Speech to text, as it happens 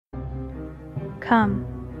Come,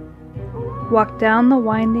 walk down the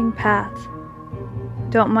winding path.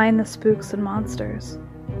 Don't mind the spooks and monsters.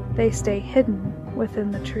 They stay hidden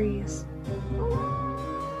within the trees.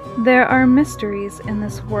 There are mysteries in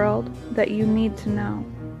this world that you need to know,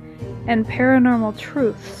 and paranormal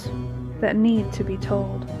truths that need to be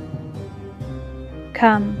told.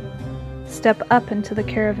 Come, step up into the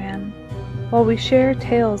caravan while we share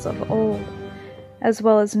tales of old, as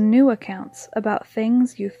well as new accounts about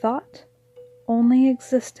things you thought only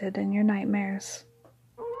existed in your nightmares.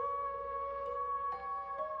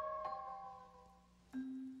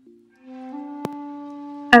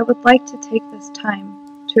 I would like to take this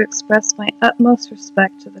time to express my utmost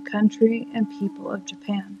respect to the country and people of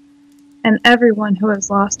Japan, and everyone who has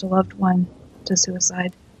lost a loved one to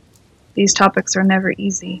suicide. These topics are never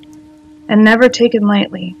easy, and never taken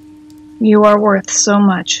lightly. You are worth so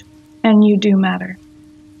much, and you do matter.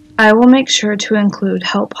 I will make sure to include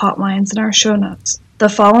help hotlines in our show notes. The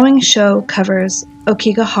following show covers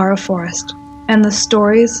Aokigahara Forest and the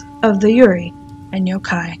stories of the Yuri and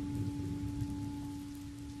yokai.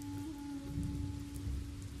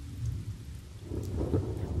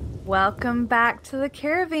 Welcome back to the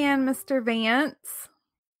caravan, Mr. Vance.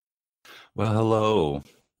 Well, hello.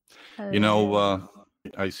 Hello. You know,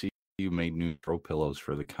 I see you made new throw pillows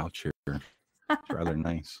for the couch here. It's rather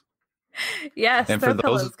nice. Yes, and for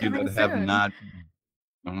those of you coming that have soon. not,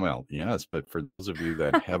 well, yes, but for those of you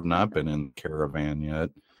that have not been in the caravan yet,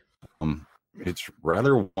 it's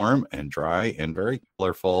rather warm and dry and very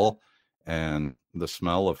colorful, and the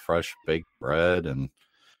smell of fresh baked bread and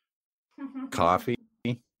coffee.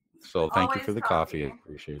 So thank you for the coffee. I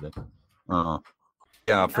appreciate it.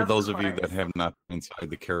 Yeah, for those of you that have not been inside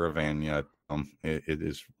the caravan yet, it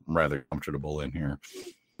is rather comfortable in here.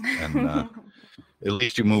 And at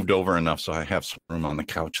least you moved over enough so I have some room on the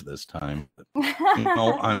couch this time. But, you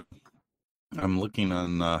know, I'm looking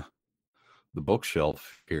on the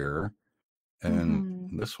bookshelf here,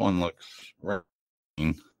 and this one looks right.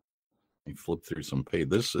 Let me flip through some page.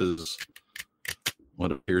 This is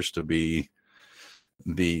what appears to be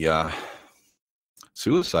the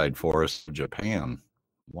Suicide Forest of Japan.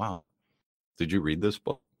 Wow. Did you read this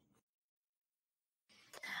book?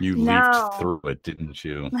 You leafed through it, didn't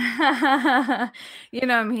you? You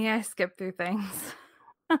know me, I skip through things.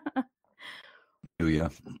 Do you?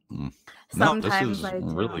 Sometimes this is I do.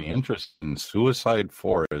 Really interesting. Suicide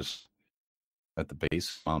Forest at the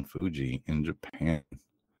base of Mount Fuji in Japan.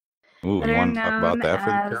 Ooh, you want to talk about that for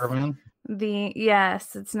the caravan?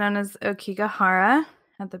 Yes, it's known as Aokigahara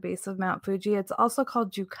at the base of Mount Fuji. It's also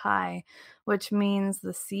called Jukai, which means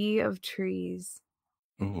the sea of trees.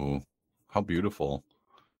 Ooh, how beautiful.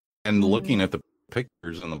 And looking at the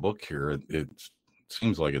pictures in the book here, it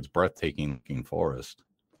seems like it's breathtaking looking forest.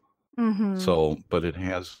 So, but it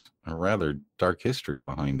has a rather dark history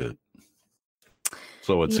behind it.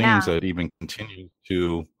 So it seems that it even continues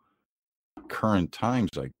to current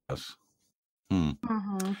times, I guess.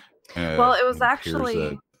 Well, it was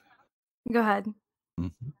actually... Go ahead.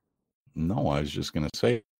 No, I was just going to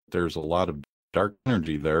say there's a lot of dark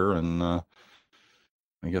energy there, and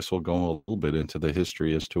I guess we'll go a little bit into the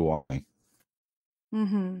history as to why.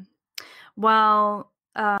 Well,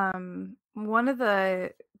 one of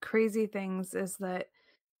the crazy things is that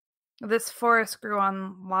this forest grew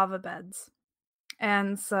on lava beds.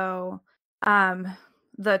 And so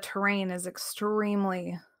the terrain is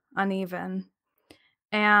extremely uneven.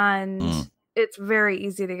 And it's very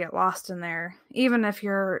easy to get lost in there. Even if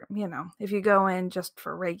you're, if you go in just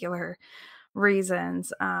for regular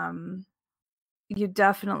reasons, you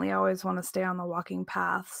definitely always want to stay on the walking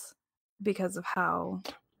paths because of how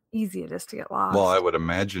easy it is to get lost. Well, I would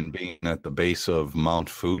imagine being at the base of Mount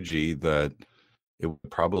Fuji that it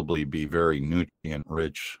would probably be very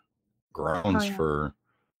nutrient-rich grounds for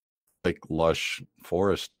like lush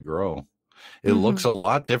forest to grow. It looks a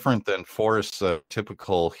lot different than forests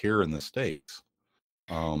typical here in the States.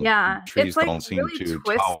 Trees it's like don't seem really to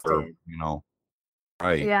twisted. tower,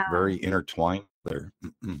 right? Yeah. Very intertwined there.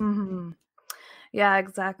 Yeah,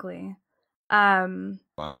 exactly.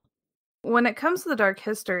 Wow. When it comes to the dark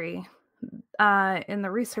history, in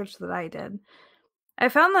the research that I did, I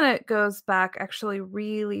found that it goes back actually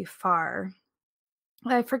really far.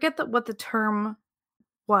 I forget what the term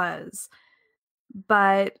was,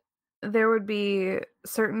 but there would be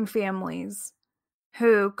certain families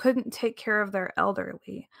who couldn't take care of their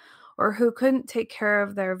elderly or who couldn't take care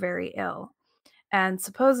of their very ill. And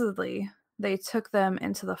supposedly they took them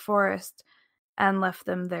into the forest and left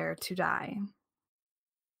them there to die.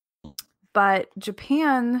 But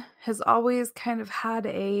Japan has always kind of had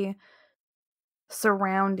a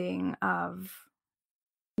surrounding of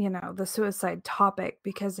the suicide topic,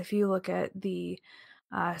 because if you look at the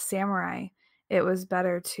samurai, it was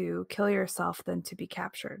better to kill yourself than to be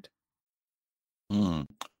captured. Mm.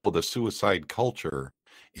 Well, the suicide culture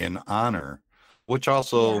in honor, which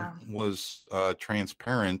also Yeah. was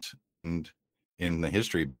transparent and in the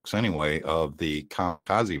history books anyway, of the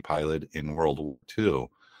kamikaze pilot in World War II,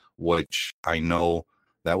 which I know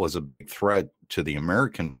that was a big threat to the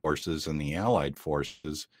American forces and the Allied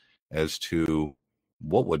forces as to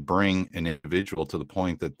what would bring an individual to the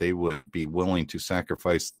point that they would be willing to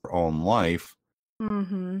sacrifice their own life,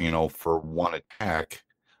 Mhm. for one attack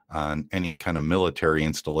on any kind of military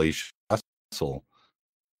installation vessel.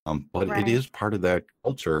 But it Right. is part of that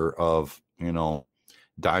culture of,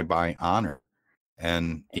 die by honor.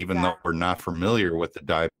 And even though we're Exactly. not familiar with the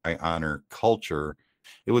die by honor culture,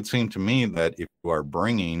 it would seem to me that if you are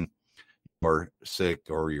bringing your sick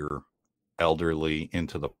or your elderly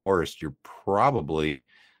into the forest, you're probably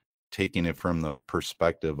taking it from the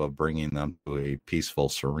perspective of bringing them to a peaceful,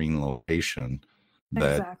 serene location,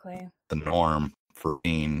 that Exactly. the norm for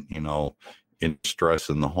being, in stress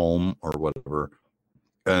in the home or whatever.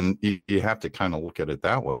 And you have to kind of look at it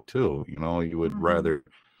that way too. You would Mhm. rather,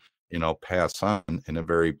 pass on in a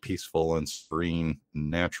very peaceful and serene,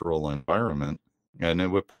 natural environment. And it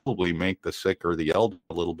would probably make the sick or the elder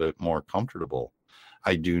a little bit more comfortable.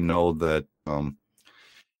 I do know that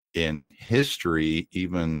in history,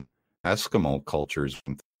 even Eskimo cultures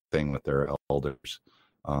thing with their elders.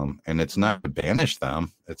 And it's not Mhm. to banish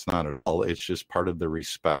them. It's not at all. It's just part of the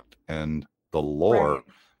respect and the Right. lore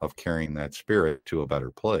of carrying that spirit to a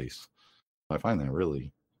better place. I find that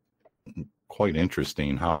really quite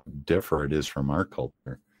interesting how different it is from our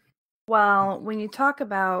culture. Well, when you talk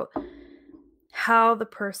about how the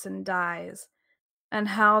person dies and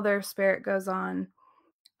how their spirit goes on,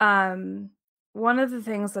 um, one of the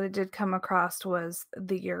things that I did come across was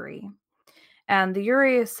the Yuri. And the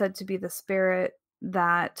Yuri is said to be the spirit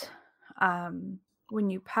that, when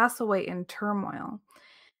you pass away in turmoil,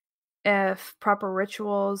 if proper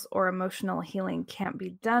rituals or emotional healing can't be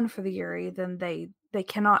done for the Yuri, then they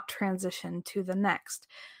cannot transition to the next.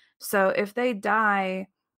 So if they die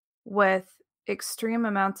with extreme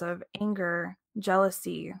amounts of anger,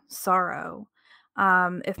 jealousy, sorrow,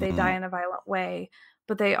 if they die Mm-hmm. in a violent way,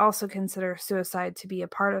 but they also consider suicide to be a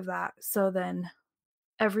part of that. So then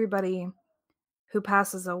everybody who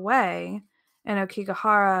passes away in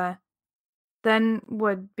Aokigahara then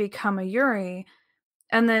would become a Yuri.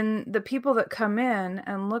 And then the people that come in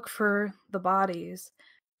and look for the bodies,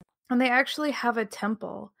 and they actually have a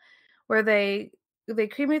temple where they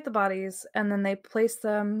cremate the bodies and then they place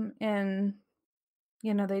them in,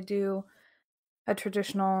 they do a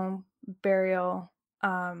traditional burial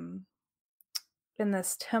um, in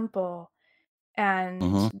this temple, and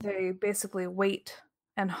Mm-hmm. they basically wait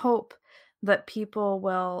and hope that people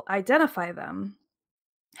will identify them.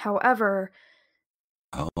 However,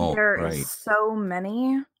 Oh, there is right. so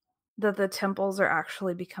many that the temples are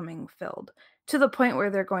actually becoming filled to the point where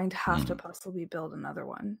they're going to have to Mm. possibly build another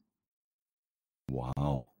one.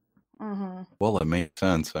 Wow. Mhm. Well, it makes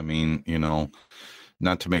sense. I mean,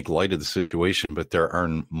 not to make light of the situation, but there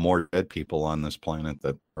are more dead people on this planet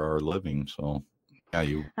that are living. So, yeah,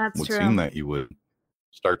 you That's would seem true. that you would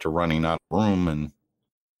start to running out of room and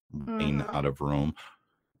running Mhm. out of room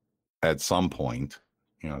at some point.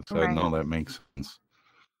 So Right. no, that makes sense.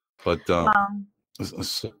 But Well,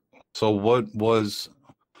 so, so what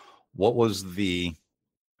was the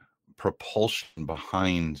propulsion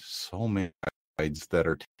behind so many rides that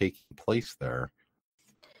are taking place there?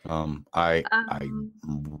 I um,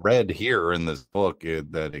 read here in this book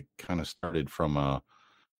that it kind of started from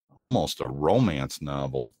almost a romance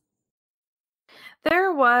novel.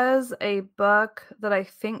 there was a book that I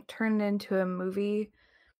think turned into a movie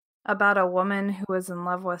about a woman who was in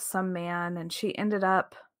love with some man, and she ended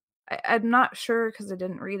up, I'm not sure because I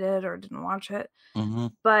didn't read it or didn't watch it, Mm-hmm.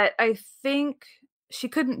 but I think she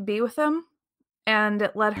couldn't be with him, and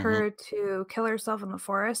it led Mm-hmm. her to kill herself in the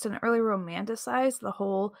forest, and it really romanticized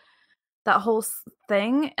that whole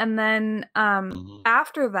thing. And then Mm-hmm.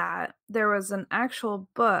 after that, there was an actual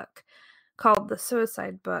book called The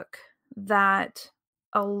Suicide Book that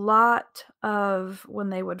a lot of when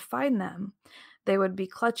they would find them, they would be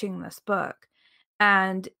clutching this book.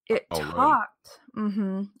 And it Oh, right. talked,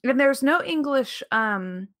 and there's no English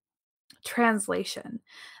translation.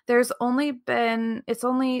 It's only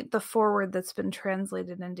the forward that's been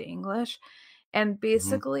translated into English. And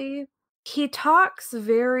Mm-hmm. basically, he talks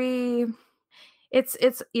very,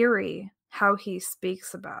 it's eerie how he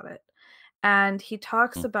speaks about it. And he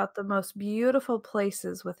talks Mm. about the most beautiful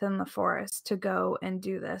places within the forest to go and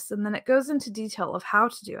do this. And then it goes into detail of how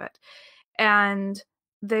to do it. And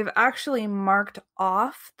they've actually marked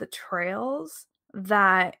off the trails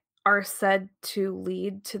that are said to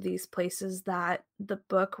lead to these places that the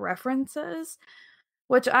book references,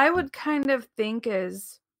 which I would kind of think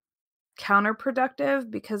is counterproductive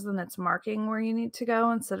because then it's marking where you need to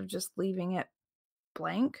go instead of just leaving it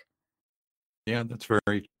blank. Yeah, that's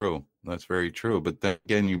very true. That's very true. But then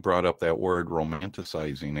again, you brought up that word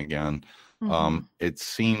romanticizing again. Mhm. It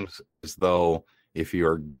seems as though if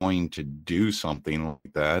you're going to do something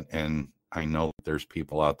like that, and I know that there's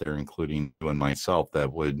people out there, including you and myself,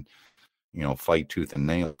 that would, fight tooth and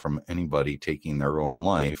nail from anybody taking their own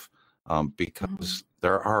life, Mhm. because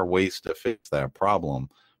there are ways to fix that problem.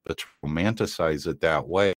 But to romanticize it that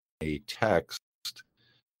way, a text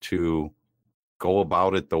to go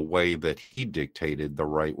about it the way that he dictated the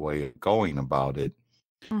right way of going about it,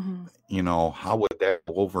 Mhm. how would that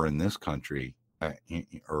go over in this country?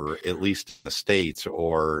 Or at least in the States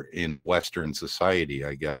or in Western society,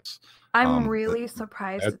 I guess. I'm That really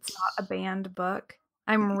surprised it's not a that's banned book.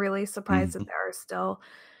 I'm really surprised that Mhm. there are still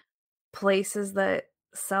places that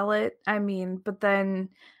sell it. I mean, but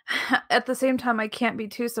then at the same time, I can't be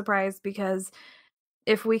too surprised because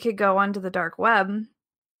if we could go onto the dark web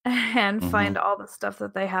and Mhm. find all the stuff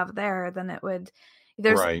that they have there, then it would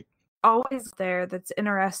there's Right. always there that's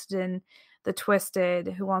interested in the twisted,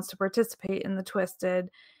 who wants to participate in the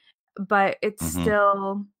twisted, but it's Mhm.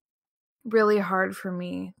 still really hard for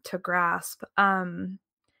me to grasp.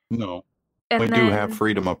 No, we And do have then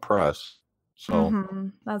freedom of press, so.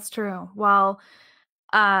 mhm, that's true. Well,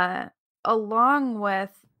 uh, along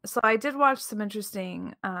with so I did watch some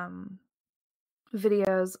interesting,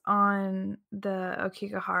 videos on the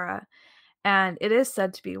Aokigahara, and it is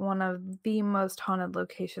said to be one of the most haunted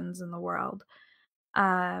locations in the world.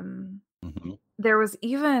 Um, Mhm. there was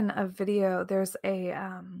even a video there's a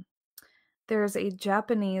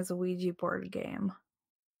Japanese Ouija board game,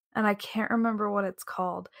 and I can't remember what it's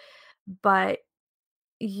called, but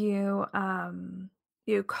you,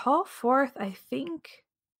 you call forth, I think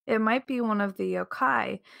it might be one of the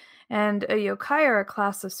yokai, and a yokai are a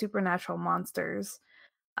class of supernatural monsters,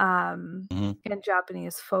 Mhm. in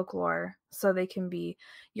Japanese folklore, so they can be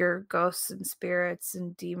your ghosts and spirits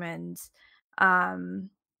and demons, um,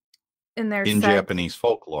 and they're In said Japanese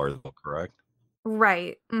folklore, though, correct?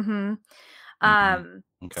 right, mhm, Mhm.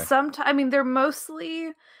 Okay. I mean, they're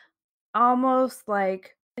mostly almost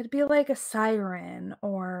like it'd be like a siren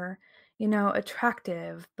or,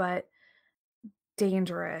 attractive, but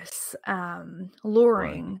dangerous, Right.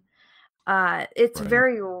 luring. It's Right.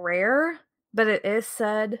 very rare, but it is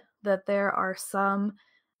said that there are some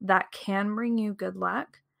that can bring you good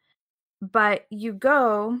luck. But you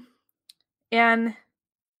go and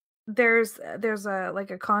there's a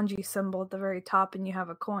like a kanji symbol at the very top and you have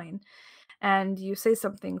a coin and you say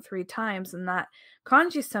something 3 times and that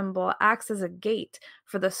kanji symbol acts as a gate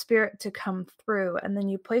for the spirit to come through and then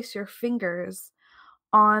you place your fingers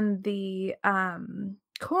on the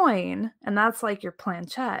coin and that's like your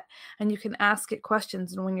planchette and you can ask it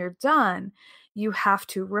questions and when you're done you have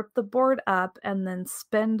to rip the board up and then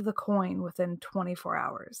spend the coin within 24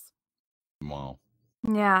 hours. Wow.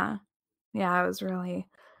 Yeah. Yeah, I was really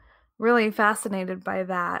really fascinated by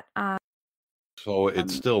that. So it Um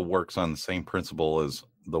still works on the same principle as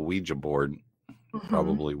the Ouija board mhm,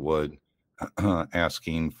 probably would,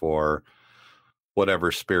 asking for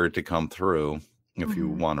whatever spirit to come through, if you mhm.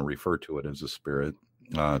 want to refer to it as a spirit,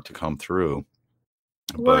 to come through.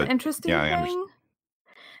 One But yeah, interesting I understand. thing,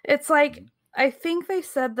 it's like I think they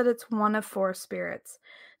said that it's one of 4 spirits.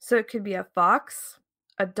 So it could be a fox,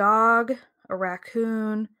 a dog, a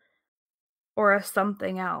raccoon, or a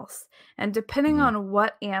something else. And depending Hmm. on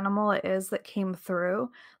what animal it is that came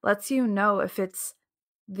through, lets you know if it's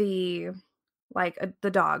the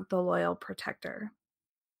the dog, the loyal protector.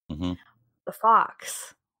 Hmm. The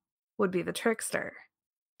fox would be the trickster.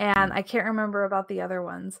 And Hmm. I can't remember about the other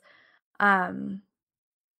ones. Um,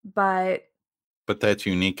 but But that's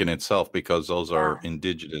unique in itself because those are yeah.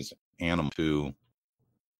 indigenous animals to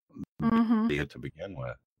Mhm. it to begin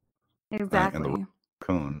with. And the Exactly.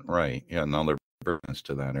 raccoon, right? Yeah, now they're reference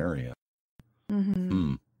to that area. Mhm.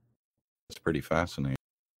 Hmm, it's pretty fascinating.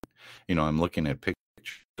 I'm looking at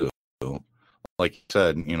pictures, too. Like you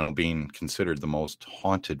said, being considered the most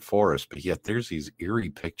haunted forest, but yet there's these eerie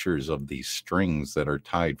pictures of these strings that are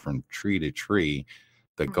tied from tree to tree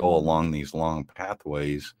that go Mhm. along these long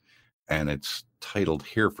pathways. And it's titled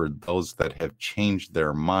here for those that have changed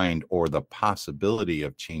their mind or the possibility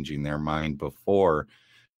of changing their mind before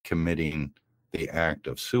committing the act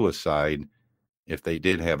of suicide, if they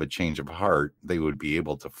did have a change of heart, they would be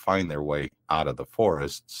able to find their way out of the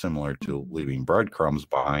forest, similar to Mhm. leaving breadcrumbs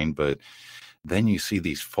behind. But then you see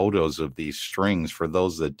these photos of these strings for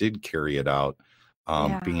those that did carry it out,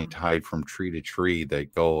 Yeah. being tied from tree to tree. They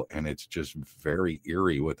go, and it's just very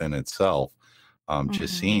eerie within itself.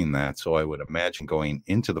 Just Mhm. seeing that. So I would imagine going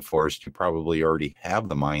into the forest, you probably already have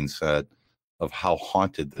the mindset of how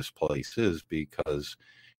haunted this place is, because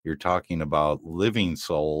you're talking about living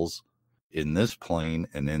souls in this plane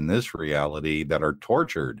and in this reality that are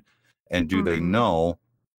tortured. And do they Mhm. know,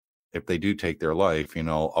 if they do take their life,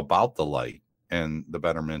 about the light and the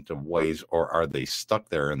betterment of ways, or are they stuck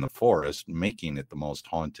there in the forest, making it the most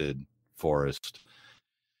haunted forest?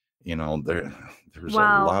 There's a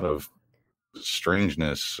Well, lot of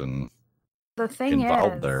strangeness and the thing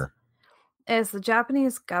involved there. is the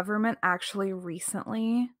Japanese government actually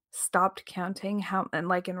recently stopped counting how and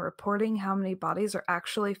like in reporting how many bodies are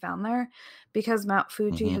actually found there because Mount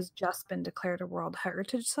Fuji Hmm. has just been declared a World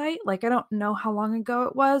Heritage Site. Like I don't know how long ago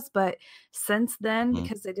it was, but since then, Hmm.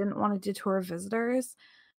 because they didn't want to deter visitors,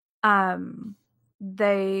 um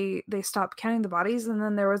they stopped counting the bodies, and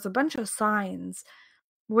then there was a bunch of signs.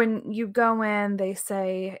 When you go in, they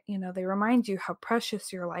say, they remind you how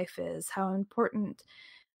precious your life is, how important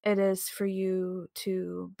it is for you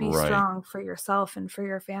to be Right. strong for yourself and for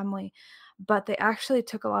your family. But they actually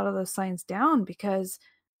took a lot of those signs down because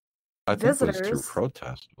I think it was through visitors,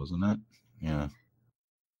 protest, wasn't it? Yeah.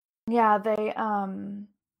 yeah,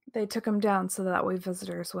 they took them down so that way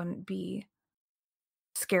visitors wouldn't be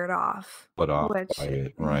scared off, Put off by which,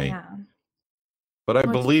 it. Right. yeah, But I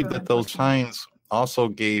which is believe really that those unfortunate. signs also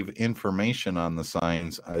gave information on the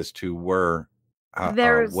signs as to where,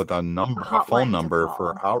 There's with a a phone hotline to number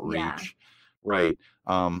for call. Yeah. outreach, right?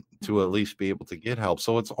 To at Mhm. least be able to get help.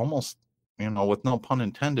 So it's almost, with no pun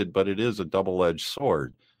intended, but it is a double-edged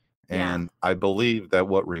sword. Yeah. And I believe that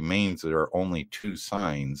what remains, there are only two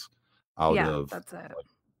signs out Yeah, of that's it.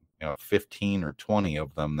 15 or 20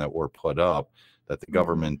 of them that were put up, that the Mhm.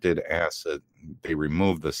 government did ask that they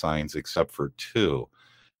remove the signs except for two.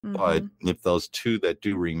 But Mhm. if those two that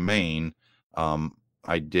do remain,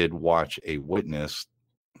 I did watch a witness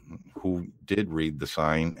who did read the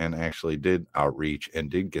sign and actually did outreach and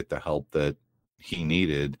did get the help that he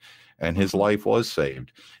needed, and his Mhm. life was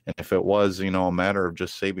saved. And if it was, a matter of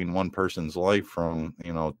just saving one person's life from,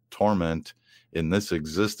 torment in this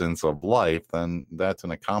existence of life, then that's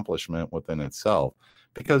an accomplishment within itself.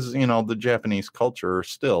 Because, the Japanese culture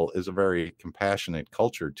still is a very compassionate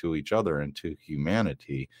culture to each other and to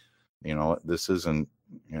humanity. This isn't,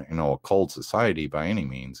 a cold society by any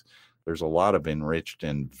means. There's a lot of enriched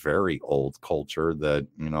and very old culture that,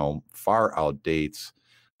 far outdates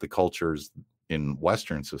the cultures in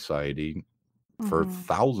Western society for Mhm.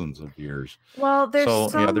 thousands of years. Well, So,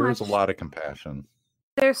 yeah, there is a lot of compassion.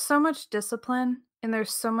 there's so much discipline and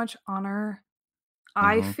there's so much honor,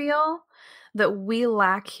 I Hmm. feel, that we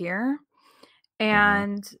lack here. Hmm.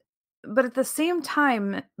 And but at the same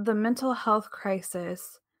time, the mental health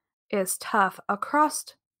crisis is tough across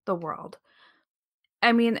the world.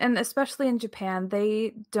 I mean, and especially in Japan,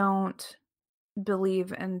 they don't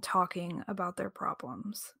believe in talking about their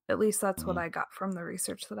problems. At least that's what Hmm. I got from the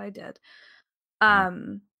research that I did. Hmm.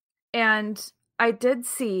 Um, and I did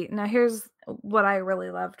see, now here's what I really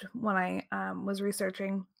loved when I was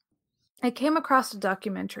researching. I came across a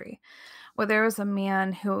documentary where there was a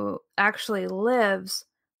man who actually lives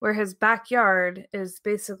where his backyard is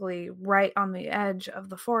basically right on the edge of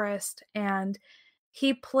the forest, and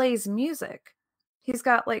he plays music. He's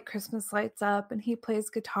got like Christmas lights up and he plays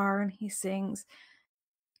guitar and he sings.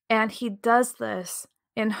 And he does this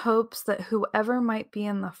in hopes that whoever might be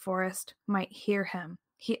in the forest might hear him.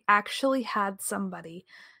 He actually had somebody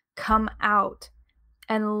come out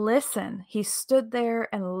and listen. He stood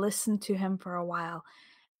there and listened to him for a while,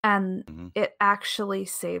 and Hmm. it actually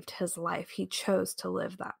saved his life. He chose to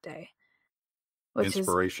live that day, which is,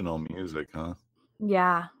 Inspirational music, huh?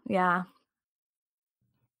 yeah, yeah,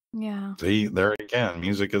 yeah. See, there again,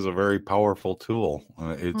 music is a very powerful tool.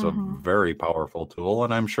 It's a Mhm. very powerful tool.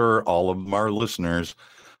 And I'm sure all of our listeners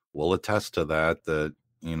will attest to that,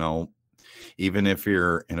 even if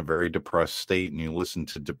you're in a very depressed state and you listen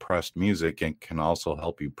to depressed music, it can also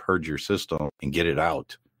help you purge your system and get it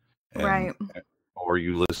out. And Right. or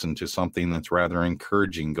you listen to something that's rather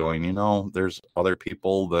encouraging, going, there's other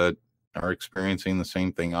people that are experiencing the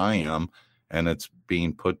same thing I am, and it's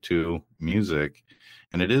being put to music,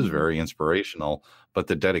 and it is Mhm. very inspirational. But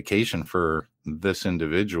the dedication for this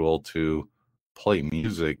individual to play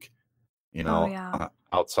music, Oh, yeah.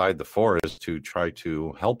 outside the forest to try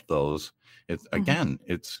to help those It's Mhm. again,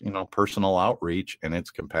 it's personal outreach and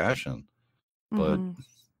it's compassion. But Mhm.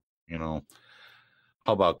 you know,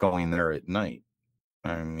 how about going there at night?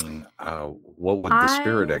 I mean, what would the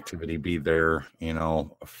spirit I activity be there?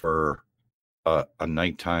 For a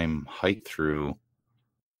nighttime hike through.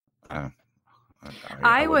 Uh, I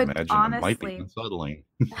I would would imagine it might be honestly unsettling.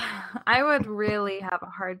 I would really have a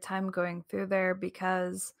hard time going through there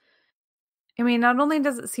because I mean, not only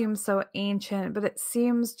does it seem so ancient, but it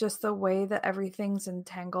seems just the way that everything's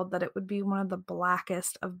entangled that it would be one of the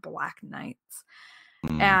blackest of black nights.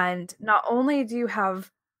 Mm, And not only do you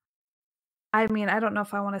have, I mean, I don't know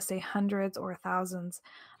if I want to say hundreds or thousands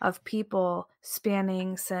of people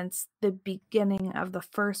spanning since the beginning of the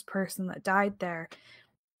first person that died there,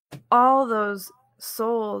 all those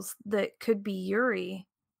souls that could be Yuri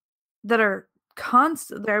that are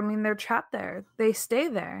constant there. I mean, they're trapped there, they stay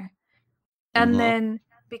there. And mm-hmm, then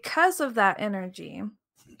because of that energy,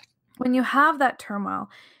 when you have that turmoil,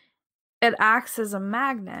 it acts as a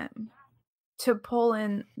magnet to pull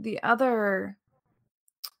in the other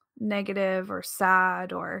negative or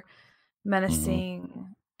sad or mm-hmm,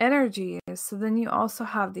 menacing energies. So then you also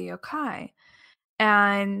have the yokai.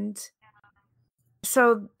 And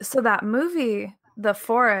so that movie, The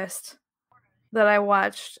Forest, that I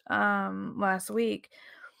watched last week,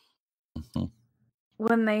 mm-hmm,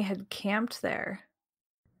 when they had camped there,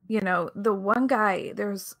 the one guy,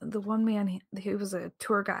 there's the one man, he was a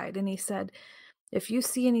tour guide, and he said, if you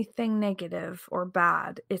see anything negative or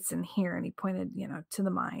bad, it's in here. And he pointed, to the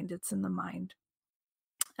mind. It's in the mind.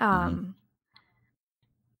 mm-hmm, Um,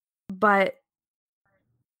 but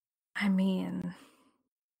I mean,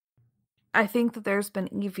 I think that there's been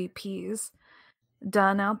EVPs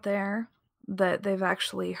done out there that they've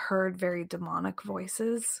actually heard very demonic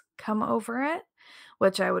voices come over it,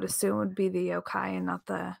 which I would assume would be the yokai and not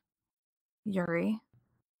the Yuri.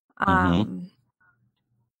 mm-hmm. Um,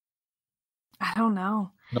 I don't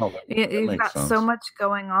know. No, that You've makes got so sense. much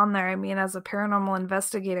going on there. I mean, as a paranormal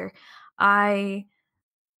investigator, I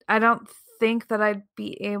I don't think that I'd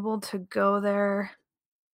be able to go there,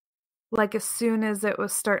 like, as soon as it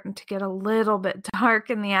was starting to get a little bit dark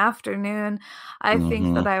in the afternoon. I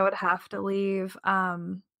think Mm-hmm. that I would have to leave,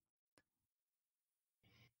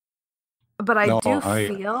 but I No, do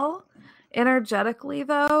feel energetically,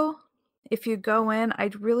 though, if you go in, I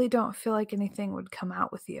really don't feel like anything would come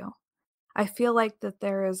out with you. I feel like that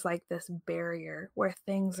there is, like, this barrier where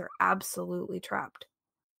things are absolutely trapped.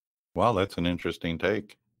 wow, that's an interesting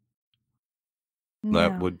take.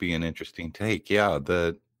 That Yeah. would be an interesting take. Yeah,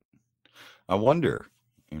 I wonder,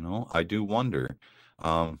 I do wonder,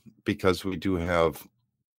 because we do have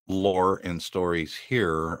lore and stories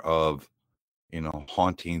here of,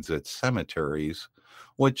 hauntings at cemeteries,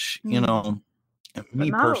 which, Mm. But me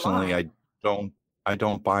not a personally, lot. don't I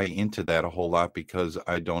don't buy into that a whole lot because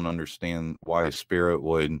I don't understand why a spirit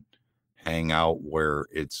would hang out where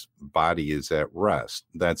its body is at rest.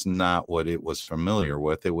 That's not what it was familiar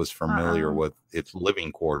with. It was familiar Uh-uh. with its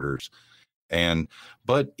living quarters. And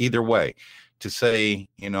but either way, to say,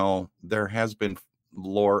 there has been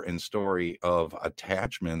lore and story of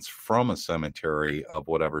attachments from a cemetery of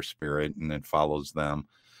whatever spirit and it follows them,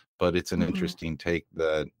 but it's an Mhm. interesting take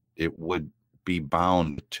that it would be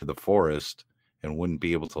bound to the forest and wouldn't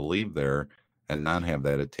be able to leave there and not have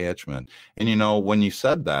that attachment. And when you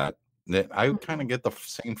said that, I kind Mhm. of get the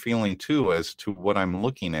same feeling too as to what I'm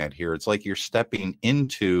looking at here. It's like you're stepping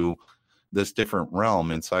into this different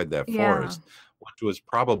realm inside that Yeah. forest, which was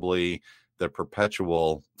probably the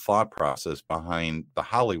perpetual thought process behind the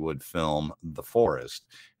Hollywood film The Forest.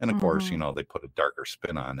 And of course, Mhm. they put a darker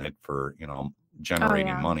spin on it for, Oh, generating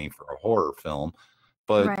yeah. money for a horror film,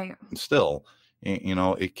 but Right. still,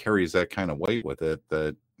 it carries that kind of weight with it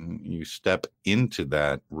that you step into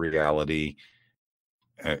that reality,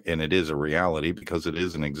 and it is a reality because it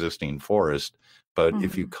is an existing forest. But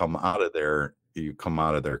if you Mhm. come out of there, you come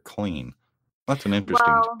out of there clean. That's an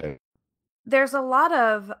interesting Well, take. there's a lot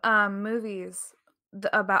of, movies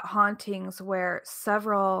about hauntings where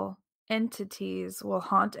several entities will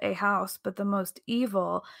haunt a house, but the most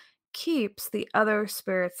evil keeps the other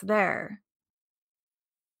spirits there.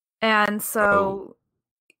 And Oh, so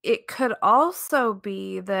it could also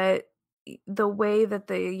be that the way that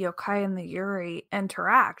the yokai and the yuri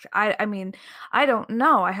interact. I mean, I don't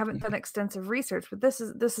know. I haven't done extensive research, but this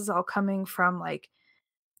is all coming from, like,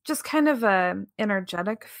 just kind of a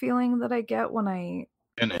energetic feeling that I get when I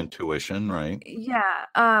and intuition, right? yeah,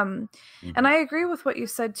 and Mhm. I agree with what you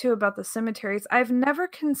said too about the cemeteries. I've never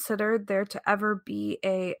considered there to ever be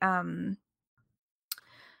a,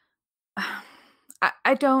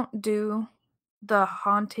 I don't do the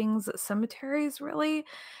hauntings at cemeteries really,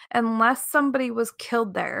 unless somebody was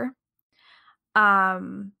killed there.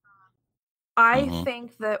 Um, I Mm-hmm.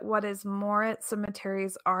 think that what is more at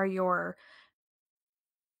cemeteries are your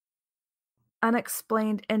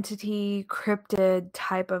unexplained entity, cryptid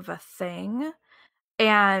type of a thing,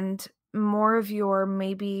 and more of your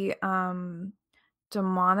maybe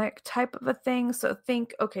demonic type of a thing. So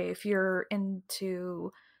think, okay, if you're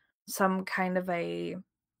into some kind of a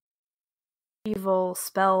evil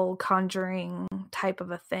spell conjuring type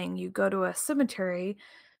of a thing, you go to a cemetery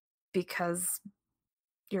because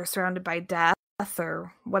you're surrounded by death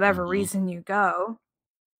or whatever Mm-hmm. reason you go.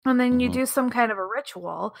 And then you Mm-hmm. do some kind of a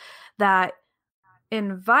ritual that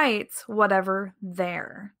invites whatever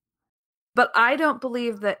there. But I don't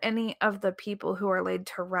believe that any of the people who are laid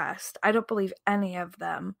to rest, I don't believe any of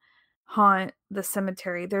them haunt the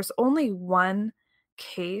cemetery. There's only one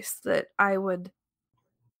case that I would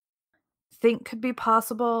think could be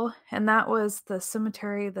possible, and that was the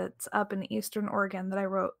cemetery that's up in Eastern Oregon that I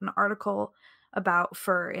wrote an article about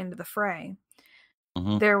for Into the Fray.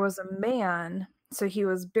 Mm-hmm. There was a man, so he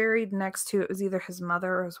was buried next to, it was either his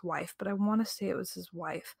mother or his wife, but I want to say it was his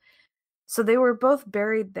wife. So they were both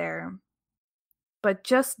buried there, but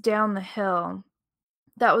just down the hill,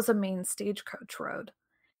 that was a main stagecoach road.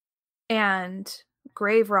 And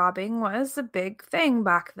grave robbing was a big thing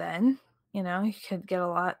back then. You know, you could get a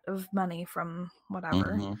lot of money from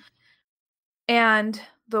whatever. Mm-hmm. And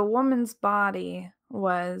the woman's body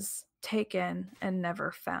was taken and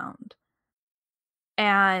never found.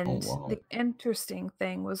 Oh And wow. the interesting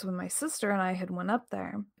thing was when my sister and I had went up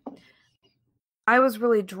there, I was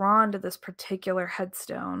really drawn to this particular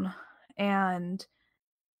headstone, and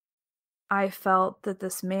I felt that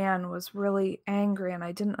this man was really angry and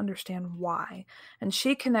I didn't understand why. And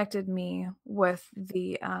she connected me with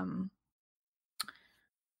the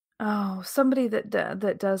somebody that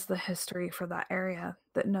does the history for that area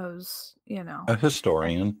that knows, you know. A And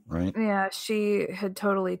historian, right? yeah, she had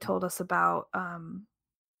totally told us about the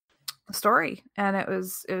story, and it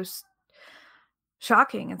was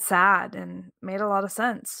shocking and sad and made a lot of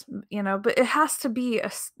sense, you know, but it has to be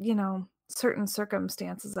you know, certain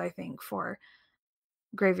circumstances I think for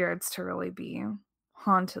graveyards to really be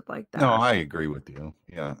haunted like No, that. I agree with you.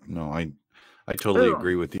 Yeah, no, I totally Ooh.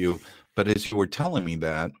 agree with you. But as you were telling me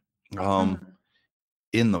that, um, Mhm.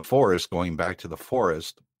 in the forest, going back to the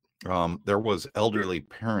forest, there was elderly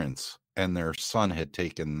parents and their son had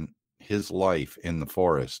taken his life in the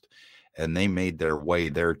forest, and they made their way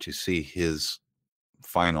there to see his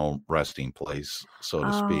final resting place, so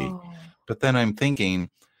to speak. Oh. But then I'm thinking,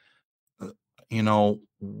 uh,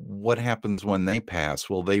 what happens when they pass?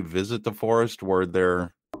 Will they visit the forest where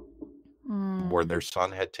Mm. their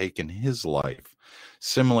son had taken his life,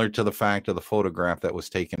 similar to the fact of the photograph that was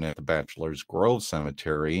taken at the Bachelor's Grove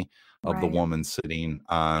Cemetery of the Right. woman sitting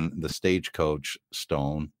on the stagecoach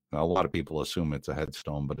stone. A lot of people assume it's a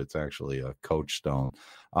headstone, but it's actually a coach stone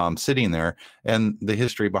sitting there. And the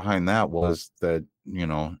history behind that was that,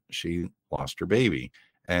 she lost her baby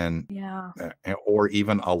and, Yeah. or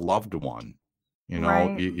even a loved one.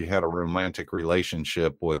 Right. You had a romantic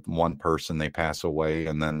relationship with one person, they pass away,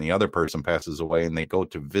 and then the other person passes away, and they go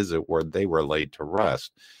to visit where they were laid to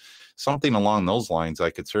rest. Something along those lines I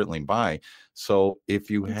could certainly buy. So if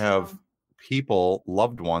you Me have too. people,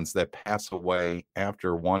 loved ones that pass away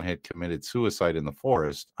after one had committed suicide in the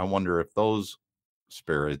forest, I wonder if those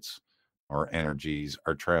spirits or energies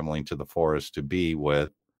are traveling to the forest to be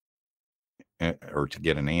with or to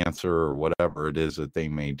get an answer or whatever it is that they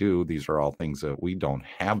may do. These are all things that we don't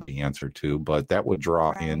have the answer to, but that would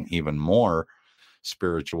draw in Right. even more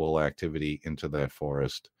spiritual activity into that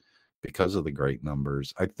forest because of the great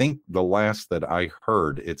numbers. I think the last that I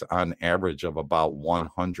heard, it's on average of about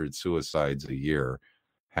 100 suicides a year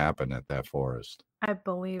happen at that forest. I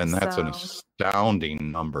believe And that's an so.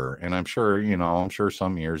 astounding number. And I'm sure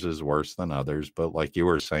some years is worse than others, but like you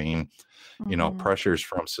were saying, Mhm. pressures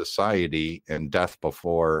from society and death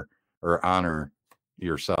before or honor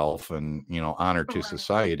yourself and, honor to Right.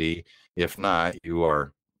 society. If not, you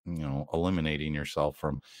are, eliminating yourself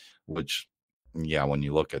from which, yeah, when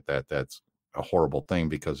you look at that, that's a horrible thing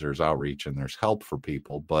because there's outreach and there's help for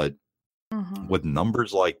people. But Mhm. with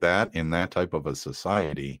numbers like that in that type of a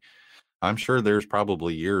society, I'm sure there's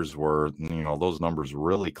probably years where, those numbers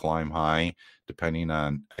really climb high depending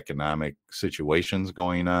on economic situations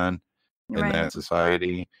going on in Right. that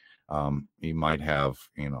society. You might have,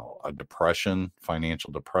 a depression,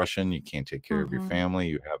 financial depression. You can't take care of your Mhm. family.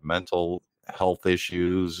 You have mental health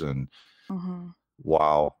issues. And Mhm.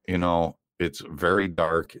 wow, it's very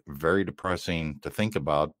dark, very depressing to think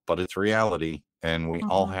about, but it's reality. and we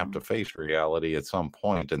all have to Mhm. face reality at some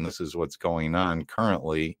point. And this is what's going on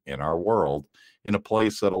currently in our world, in a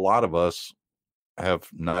place that a lot of us have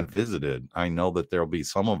not visited. I know that there'll be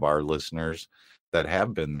some of our listeners that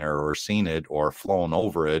have been there or seen it or flown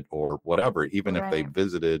over it or whatever. Even if they Right.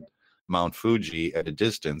 visited Mount Fuji at a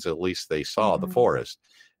distance, at least they saw the Mhm. forest.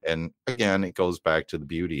 And again, it goes back to the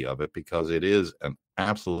beauty of it, because it is an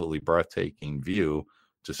absolutely breathtaking view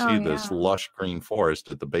to Oh, see this yeah. lush green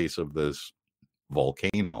forest at the base of this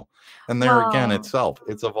volcano. And there again, Well, itself,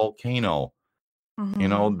 it's a volcano.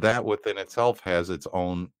 mhm. That within itself has its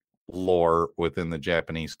own lore within the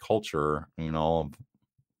Japanese culture,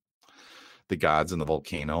 the gods in the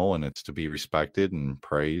volcano, and it's to be respected and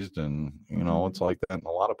praised. And, it's Mhm. like that in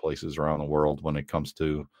a lot of places around the world when it comes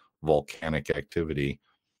to volcanic activity.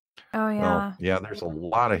 Oh, Well, yeah. yeah, there's a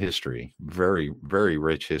lot of history, very, very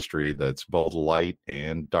rich history that's both light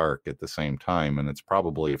and dark at the same time. And it's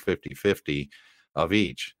probably a 50-50 of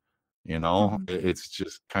each. Mhm. It's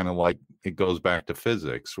just kind of like it goes back to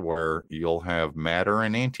physics, where you'll have matter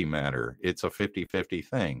and antimatter. It's a 50-50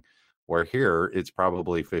 thing, where here it's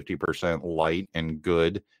probably 50% light and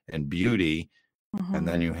good and beauty, and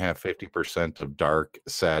then Mhm. you have 50% of dark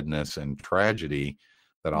sadness and tragedy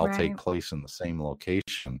that all take Right. place in the same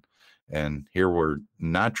location. And here we're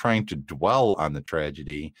not trying to dwell on the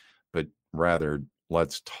tragedy, but rather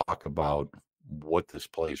let's talk about what this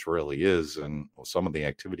place really is and some of the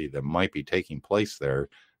activity that might be taking place there,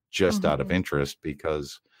 just out of Mhm. interest,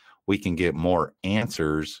 because we can get more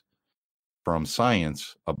answers from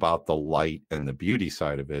science about the light and the beauty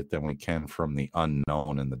side of it than we can from the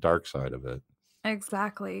unknown and the dark side of it.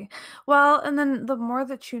 Exactly. Well, and then the more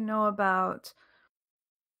that you know about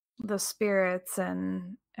the spirits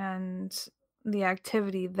and the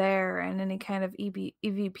activity there and any kind of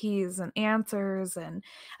EVPs and answers, and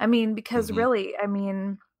I mean, because Hmm. really, I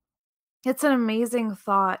mean, it's an amazing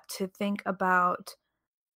thought to think about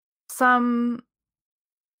some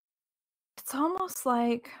it's almost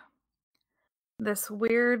like this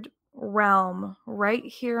weird realm right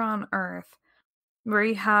here on Earth where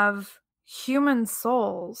you have human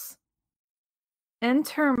souls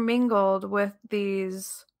intermingled with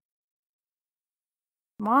these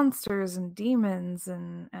monsters and demons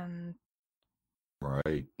and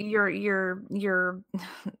Right. your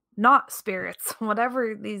not spirits,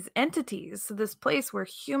 whatever these entities. So this place where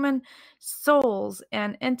human souls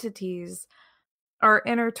and entities are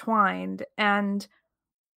intertwined, and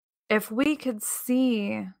if we could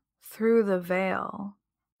see through the veil,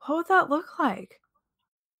 what would that look like?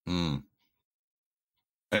 Mm.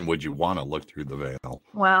 And would you want to look through the veil?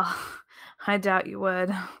 Well, I doubt you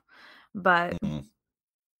would, but Mm.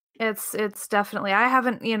 it's definitely, I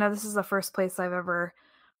haven't, this is the first place I've ever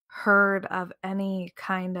heard of any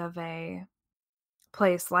kind of a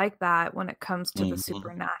place like that when it comes to the Hmm.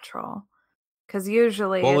 supernatural. Because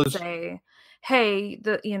usually Well, it's it's a, hey,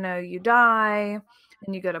 you die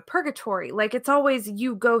and you go to purgatory. Like, it's always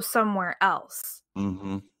you go somewhere else.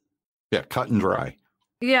 hmm yeah, cut and dry.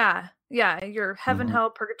 Yeah, yeah, you're heaven, Hmm. hell,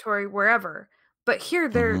 purgatory, wherever. But here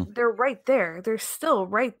Hmm. they're right there. They're still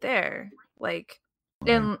right there. Like,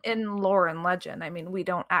 Right. in lore and legend. I mean, we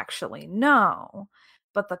don't actually know,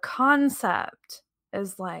 but the concept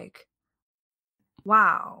is like,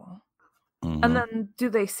 wow. And Hmm. then do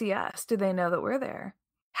they see us? Do they know that we're there?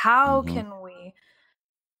 How Hmm. can we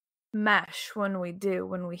mesh when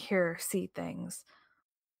we hear, see things,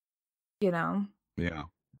 you know? Yeah.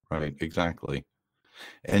 Right. Exactly.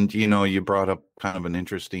 And you brought up kind of an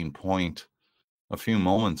interesting point a few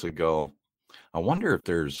moments ago. I wonder if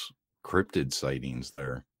there's cryptid sightings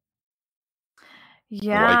there,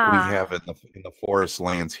 like we Yeah. have in the forest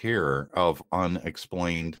lands here, of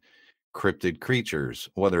unexplained cryptid creatures,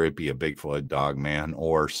 whether it be a Bigfoot, Dogman,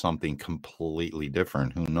 or something completely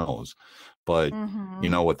different. Who knows? But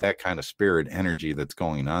Mhm. with that kind of spirit energy that's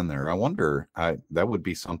going on there, I wonder. That would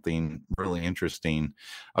be something really interesting.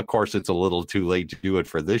 Of course, it's a little too late to do it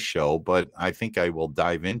for this show, but I think I will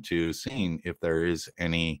dive into seeing if there is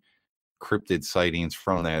any cryptid sightings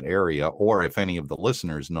from that area, or if any of the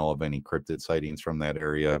listeners know of any cryptid sightings from that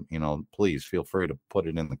area. Please feel free to put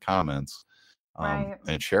it in the comments, Right.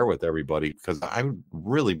 and share with everybody, because I would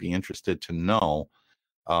really be interested to know,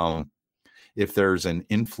 um, if there's an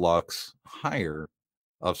influx higher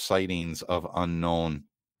of sightings of unknown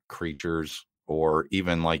creatures, or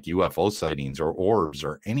even like UFO sightings or orbs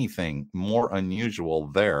or anything more unusual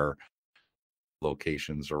there,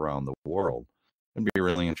 locations around the world. I'd be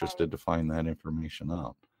really Right. interested to find that information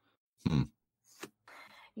out. Hmm,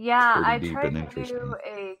 Yeah, pretty I deep tried and to do interesting.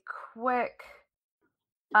 a quick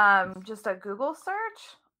just a Google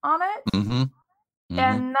search on it. Hmm. Hmm.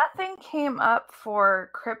 And nothing came up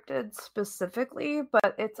for cryptids specifically,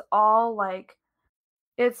 but it's all like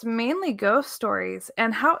it's mainly ghost stories.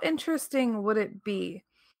 And how interesting would it be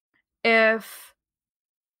if,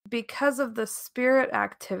 because of the spirit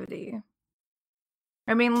activity,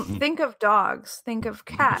 I mean, think of dogs, think of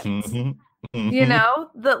cats, Hmm. you Hmm.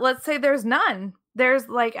 know, that let's say there's none. There's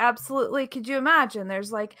like absolutely, could you imagine?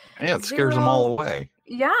 There's like Yeah, it scares them all zero. away.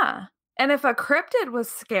 Yeah. And if a cryptid was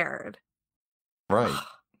scared, Right.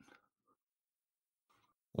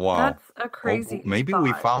 Wow. that's a Well, crazy maybe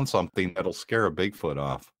we thought. found something that'll scare a Bigfoot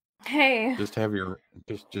off. Hey, Just have your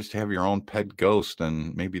just have your own pet ghost,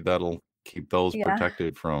 and maybe that'll keep those yeah,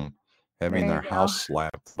 protected from having there their you go. house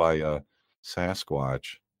slapped by a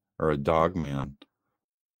Sasquatch or a dog man.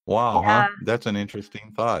 Wow, huh? Yeah. That's an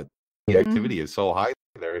interesting thought. The Mhm. activity is so high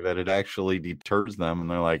there that it actually deters them, and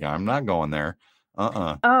they're like, "I'm not going there."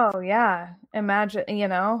 Uh-uh. Oh, yeah. Imagine,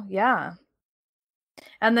 yeah.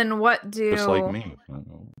 And then Just like me. Not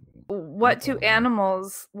what do going there.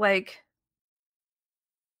 animals like,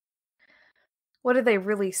 what do they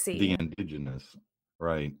really The see? indigenous.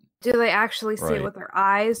 Right. Do they actually see it Right. with their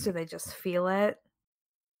eyes? Do they just feel it?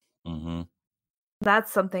 Hmm.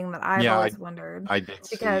 That's something that I've Yeah, always wondered I did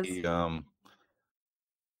because see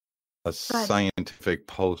a God. scientific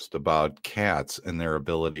post about cats and their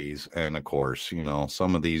abilities. And of course,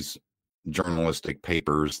 some of these journalistic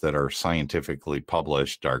papers that are scientifically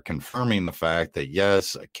published are confirming the fact that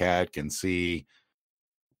yes, a cat can see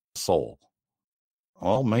soul.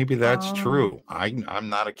 Well, maybe that's Oh, true. I'm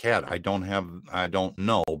not a cat. I don't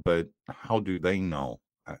know, but how do they know?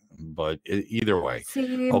 But either way,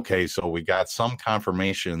 see, okay. So we got some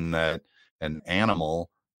confirmation that an animal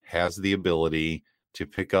has the ability to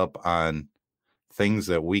pick up on things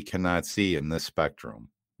that we cannot see in this spectrum.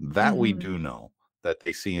 That we mhm, do know that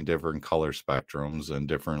they see in different color spectrums and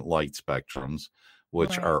different light spectrums,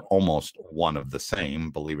 which right. are almost one of the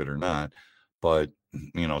same, believe it or not. But,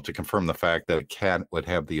 to confirm the fact that a cat would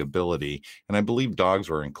have the ability, and I believe dogs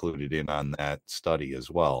were included in on that study as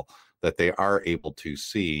well, that they are able to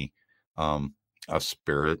see a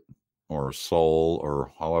spirit or a soul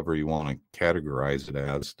or however you want to categorize it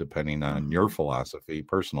as, depending on your Mhm, philosophy,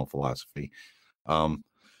 personal philosophy. um,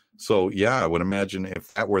 so yeah, I would imagine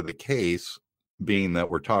if that were the case, being that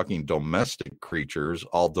we're talking domestic creatures,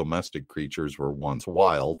 all domestic creatures were once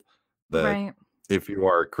wild, that right. if you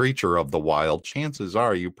are a creature of the wild, chances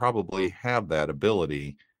are you probably have that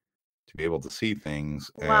ability to be able to see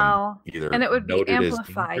things and Well, and either it would be note it as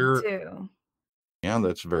amplified danger. too. Yeah,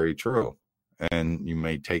 that's very true. And you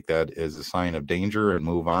may take that as a sign of danger and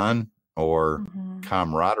move on, or Mhm.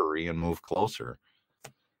 camaraderie and move closer.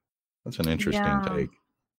 That's an interesting Yeah. take.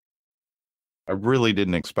 I really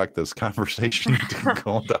didn't expect this conversation to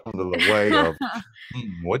go down to the way of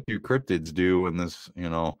what do cryptids do in this.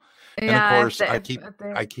 And of Yeah, course, if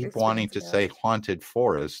they I keep wanting experience to say ghosts. haunted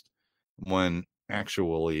forest when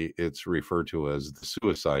actually it's referred to as the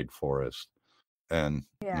suicide forest. And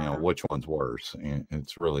Yeah. which one's worse?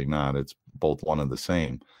 It's really not. It's both one and the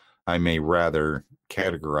same. I may rather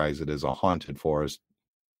categorize it as a haunted forest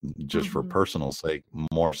just for Mhm. personal sake,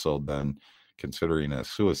 more so than considering a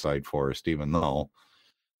suicide forest, even though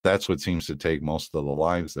that's what seems to take most of the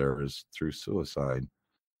lives there is through suicide.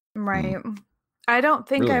 Hmm. Right. I don't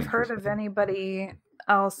think Really I've heard of interesting. anybody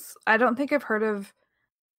else. I don't think I've heard of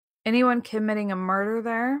anyone committing a murder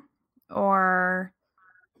there or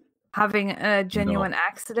having a No. genuine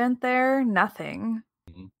accident there. Nothing,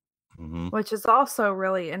 Hmm. Hmm. which is also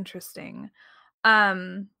really interesting.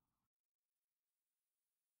 Um,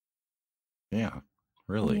 Yeah,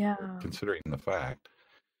 really. yeah. Considering the fact,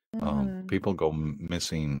 Mhm. people go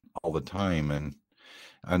missing all the time,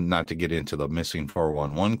 and not to get into the missing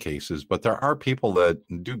 411 cases, but there are people that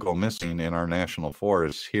do go missing in our national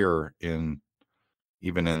forests here in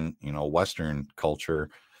even in Western culture.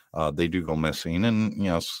 They do go missing, and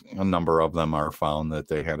a number of them are found that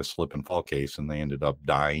they had a slip and fall case and they ended up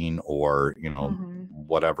dying, or Mhm.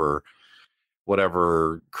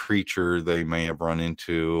 whatever creature they may have run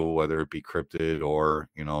into, whether it be cryptid or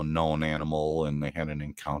known animal, and they had an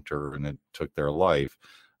encounter and it took their life.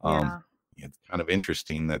 um, Yeah. it's kind of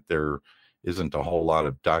interesting that there isn't a whole lot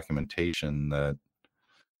of documentation that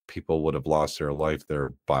people would have lost their life there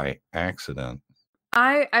by accident.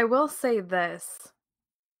 I will say this,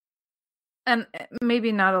 and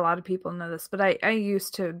maybe not a lot of people know this, but I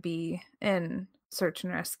used to be in search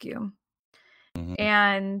and rescue. Hmm.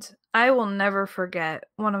 And I will never forget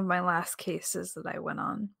one of my last cases that I went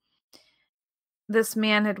on. This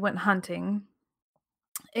man had went hunting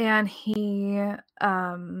and he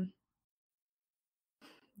um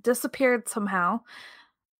disappeared somehow,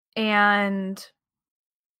 and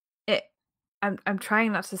I'm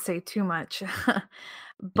trying not to say too much.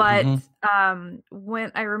 But, Hmm.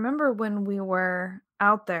 when I remember when we were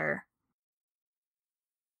out there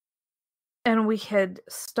and we had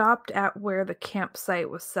stopped at where the campsite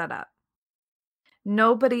was set up.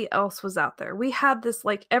 Nobody else was out there. We had this,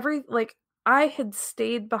 I had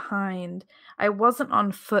stayed behind. I wasn't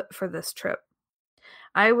on foot for this trip.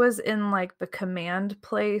 I was in, like, the command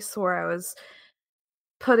place where I was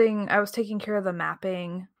taking care of the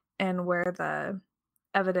mapping and where the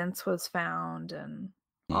evidence was found and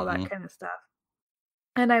all that Hmm. kind of stuff.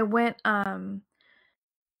 And I went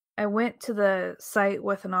to the site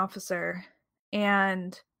with an officer,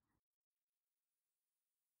 and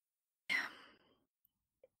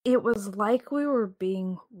it was like we were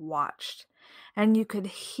being watched, and you could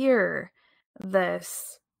hear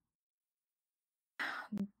this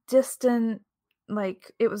distant,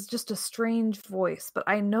 like, it was just a strange voice, but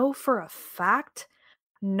I know for a fact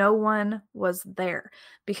no one was there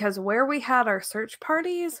because where we had our search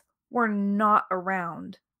parties were not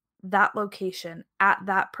around that location at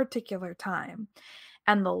that particular time.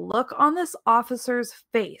 And the look on this officer's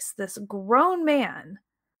face, this grown man,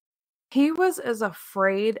 he was as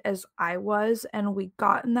afraid as I was, and we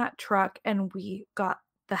got in that truck and we got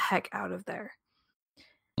the heck out of there.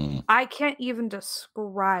 Mm. I can't even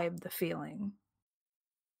describe the feeling.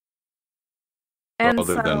 And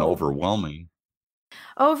Other than so overwhelming.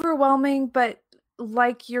 overwhelming, but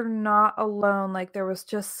like you're not alone, like there was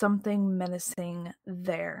just something menacing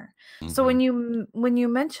there. So Hmm. when you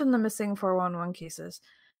mention the missing 411 cases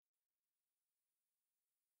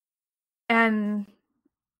and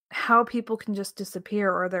how people can just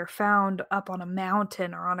disappear or they're found up on a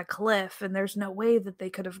mountain or on a cliff and there's no way that they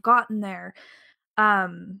could have gotten there.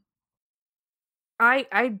 Um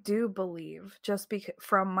I do believe just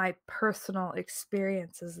from my personal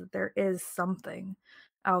experiences that there is something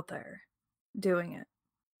out there doing it.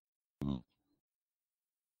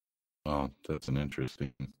 Oh, that's an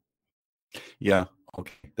interesting. Yeah,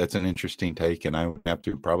 okay, that's an interesting take, and I would have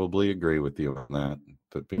to probably agree with you on that.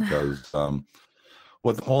 But because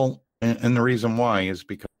with the whole, and the reason why is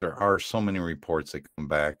because there are so many reports that come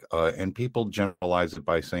back, and people generalize it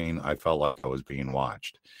by saying, "I felt like I was being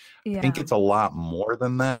watched." I think Yeah, it's a lot more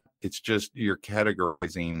than that. It's just you're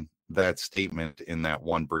categorizing that statement in that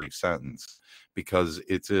one brief sentence because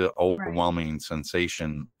it's an right. overwhelming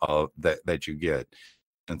sensation of that you get.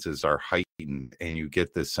 Senses are heightened, and you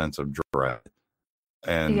get this sense of dread,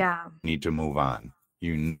 and Yeah. you need to move on.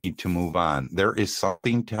 You need to move on. There is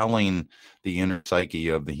something telling the inner psyche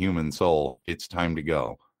of the human soul, it's time to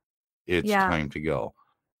go. It's Yeah. time to go.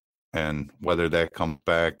 And whether that comes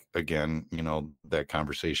back again, that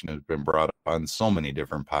conversation has been brought up on so many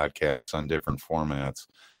different podcasts on different formats.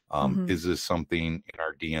 Mhm. Is this something in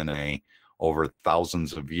our DNA over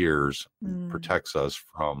thousands of years Mm. protects us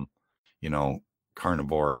from, you know,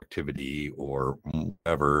 carnivore activity or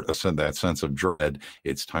whatever, that sense of dread?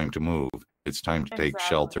 It's time to move. It's time to take Exactly.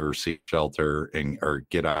 shelter, seek shelter, and or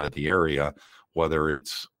get out of the area, whether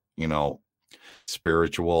it's, you know,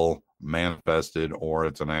 spiritual, manifested, or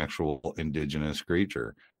it's an actual indigenous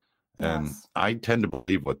creature. And Yes. I tend to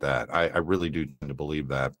believe with that. I really do tend to believe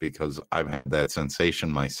that because I've had that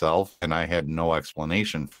sensation myself and I had no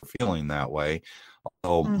explanation for feeling that way.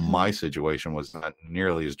 Although Mhm. my situation was not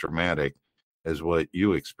nearly as dramatic as what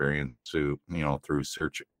you experienced through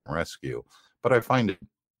search and rescue. But I find it,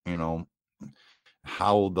 you know,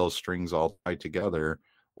 how those strings all tie together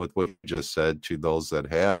with what you just said to those that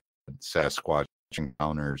have Sasquatch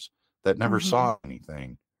encounters that never Mhm. saw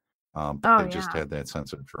anything, but Oh, they just yeah. had that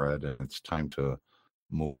sense of dread, and it's time to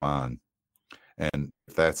move on. And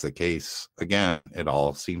if that's the case, again, it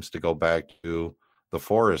all seems to go back to the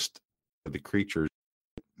forest. The creatures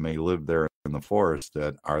may live there in the forest.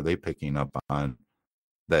 That are they picking up on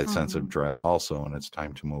that sense of Mhm. dread also? And it's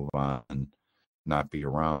time to move on and not be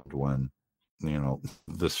around when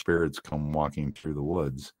the spirits come walking through the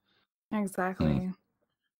woods. Hmm. Exactly.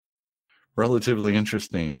 Relatively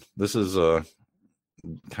interesting. This is a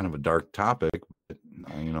kind of a dark topic, but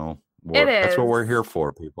It that's what we're is. here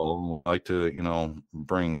for. People like to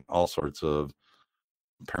bring all sorts of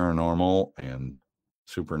paranormal and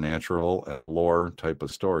supernatural and lore type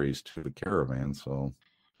of stories to the caravan. So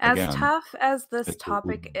As again, tough as this it's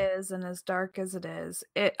topic is and as dark as it is,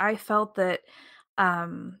 I felt that,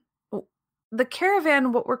 um, w the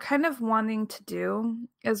caravan, what we're kind of wanting to do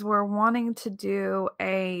is we're wanting to do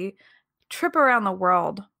a trip around the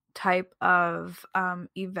world type of,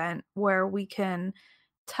 event where we can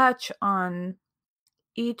touch on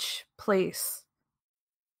each place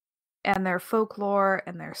and their folklore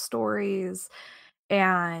and their stories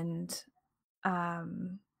and,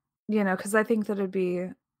 um, because I think that it'd be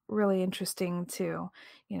really interesting to,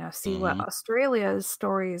 see what Hmm. Australia's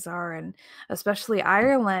stories are, and especially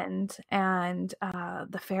Ireland and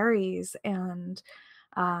the fairies and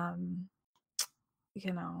um,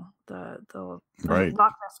 the Right.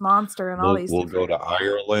 Loch Ness monster and all these We'll go different. to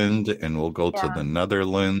Ireland, and we'll go to Yeah. the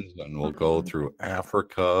Netherlands, and we'll go Mhm. through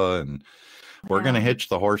Africa, and we're going to Yeah. hitch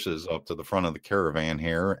the horses up to the front of the caravan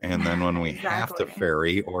here. And then when we have to Exactly.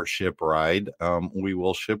 ferry or ship ride, we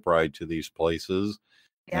will ship ride to these places.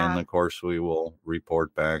 And Yeah. of course, we will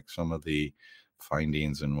report back some of the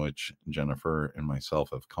findings in which Jennifer and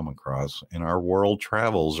myself have come across in our world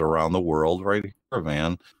travels around the world, right?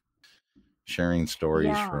 Caravan, sharing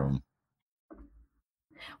stories Yeah. from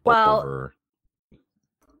all Well, over.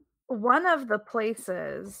 one of the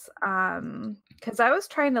places, because I was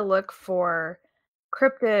trying to look for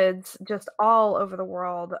cryptids just all over the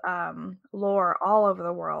world, lore all over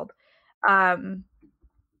the world. Um,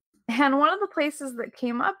 and one of the places that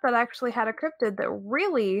came up that actually had a cryptid that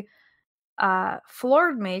really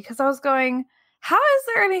floored me because I was going, how is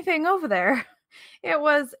there anything over there? It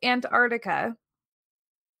was Antarctica.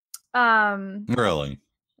 Um, Really?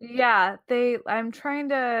 yeah,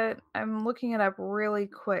 I'm looking it up really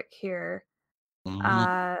quick here. Hmm.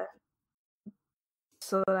 Uh,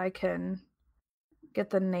 so that I can get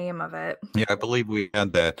the name of it. Yeah, I believe we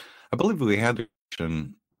had that. I believe we had the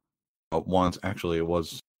question once. Actually, it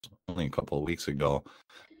was only a couple of weeks ago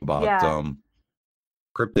about Yeah.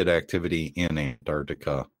 cryptid activity in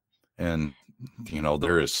Antarctica. And,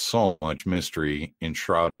 there is so much mystery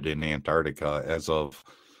enshrouded in Antarctica as of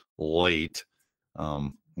late.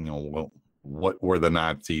 What were the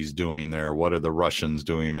Nazis doing there? What are the Russians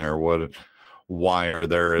doing there? Why are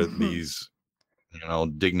there these,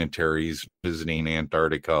 dignitaries visiting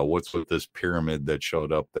Antarctica? What's with this pyramid that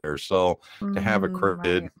showed up there? So to have a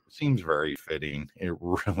cryptid Right. seems very fitting. It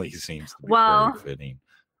really seems to be very Well, fitting.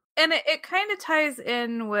 and it kind of ties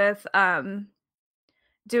in with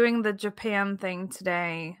doing the Japan thing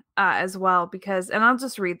today as well because and I'll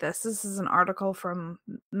just read this. This is an article from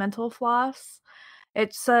Mental Floss.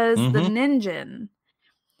 It says the Hmm. ninjin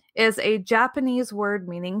is a Japanese word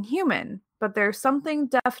meaning human, but there's something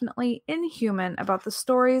definitely inhuman about the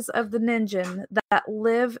stories of the ninjin that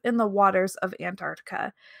live in the waters of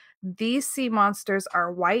Antarctica. These sea monsters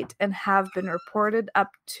are white and have been reported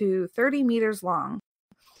up to 30 meters long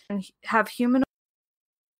and have humanoid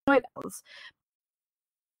eyes.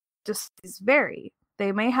 Just vary.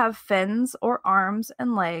 They may have fins or arms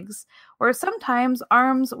and legs, or sometimes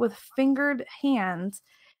arms with fingered hands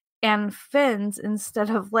and fins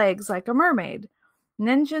instead of legs like a mermaid.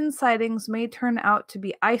 Ninjin sightings may turn out to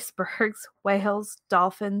be icebergs, whales,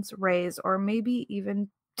 dolphins, rays, or maybe even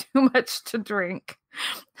too much to drink.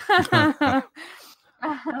 I Yeah,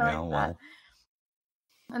 like that. well.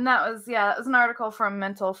 And that was an article from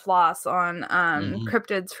Mental Floss on Mhm.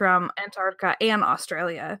 cryptids from Antarctica and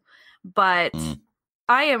Australia. But Mm.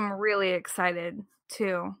 I am really excited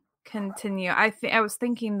to continue. I was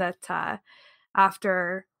thinking that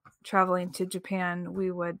after traveling to Japan,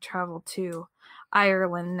 we would travel to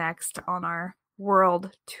Ireland next on our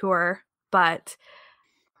world tour. But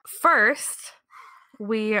first,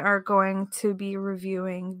 we are going to be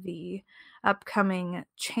reviewing the upcoming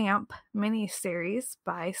Champ miniseries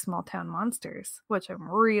by Small Town Monsters, which I'm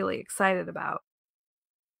really excited about.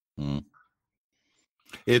 Mm.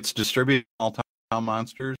 It's distributed all time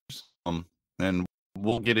monsters. And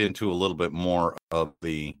we'll get into a little bit more of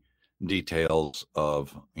the details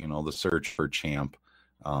of the search for Champ.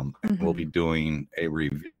 We'll be Mm-hmm. doing a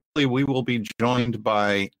review. We will be joined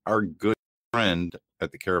by our good friend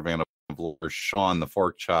at the Caravan of Lore, Sean the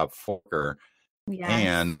Fork Chop Forker, Yes.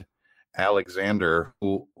 and Alexander,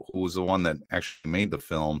 who's the one that actually made the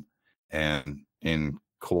film, and in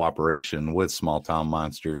cooperation with Small Town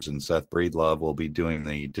Monsters and Seth Breedlove will be doing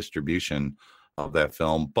the distribution of that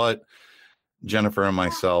film. But Jennifer and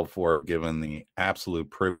myself were given the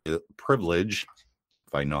absolute privilege,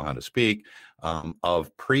 if I know how to speak,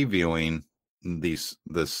 of previewing this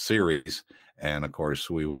series. And of course,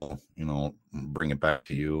 we will, bring it back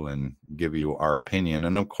to you and give you our opinion.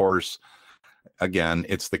 And of course, again,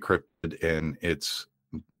 it's the cryptid and it's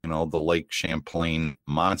the Lake Champlain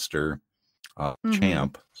monster Mm-hmm.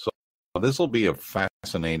 Champ. So this will be a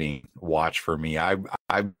fascinating watch for me. I've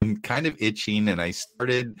been kind of itching, and I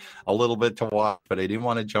started a little bit to watch, but I didn't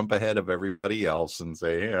want to jump ahead of everybody else and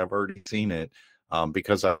say, "Hey, I've already seen it,"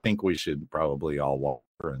 because I think we should probably all walk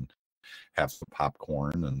and have some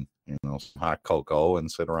popcorn and some hot cocoa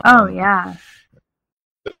and sit Oh, around yeah.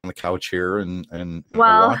 on the couch here and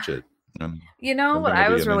Well, watch it. And I what think it'll I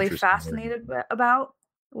be was an really interesting. fascinated about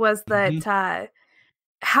was Mm-hmm. that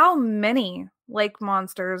how many lake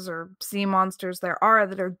monsters or sea monsters there are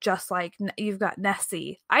that are just like you've got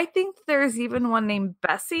Nessie. I think there's even one named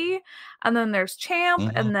Bessie, and then there's Champ,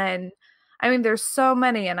 Hmm. and then I mean there's so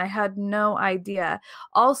many, and I had no idea.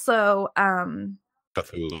 Also,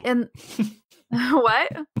 Cthulhu. in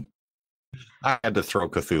what? I had to throw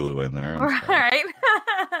Cthulhu in there. I'm sorry. Right.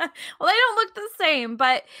 Well, they don't look the same,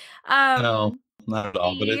 but No, um not at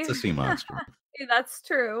all. But he it's a sea monster. that's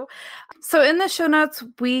true. So in the show notes,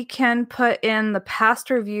 we can put in the past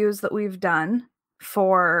reviews that we've done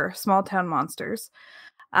for Small Town Monsters,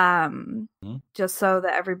 Mm-hmm. just so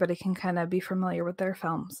that everybody can kind of be familiar with their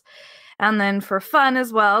films. And then for fun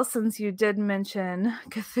as well, since you did mention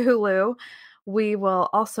Cthulhu, we will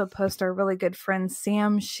also post our really good friend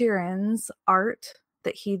Sam Sheeran's art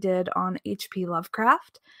that he did on H.P.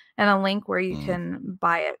 Lovecraft and a link where you can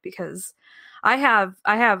buy it because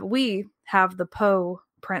we have the Poe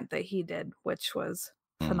print that he did, which was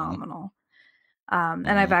Mm-hmm. phenomenal. And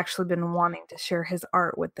I've Mm-hmm. actually been wanting to share his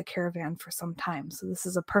art with the caravan for some time. So this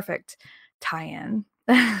is a perfect tie-in.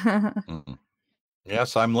 Mm-hmm.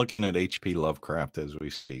 Yes, I'm looking at H.P. Lovecraft as we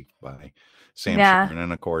speak by Sam Yeah. Sharon.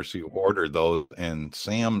 And of course, you ordered those, and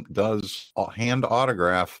Sam does hand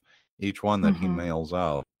autograph each one that he Hmm. mails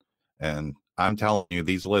out. And I'm telling you,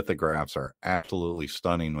 these lithographs are absolutely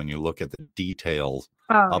stunning when you look at the details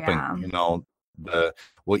Oh up and, yeah. the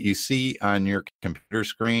what you see on your computer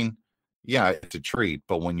screen. Yeah, it's a treat,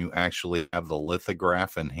 but when you actually have the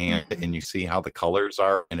lithograph in hand Mhm. and you see how the colors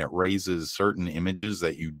are and it raises certain images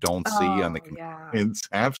that you don't see on the Oh computer, yeah. it's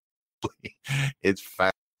absolutely it's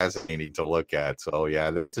fascinating to look at. So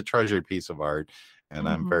yeah, it's a treasured piece of art, and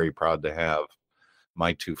I'm Hmm. very proud to have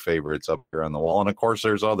my two favorites up here on the wall. And of course,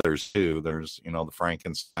 there's others too. There's the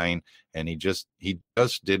Frankenstein, and he just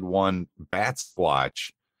did one Bat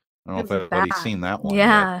Squatch. I don't know It if was a anybody's bat. seen that one yet.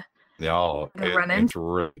 Yeah. Yeah, oh, Gonna run into it's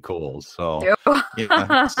really cool. So you. yeah,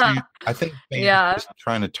 I think Sam's Yeah. just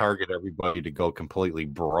trying to target everybody to go completely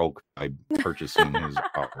broke by purchasing his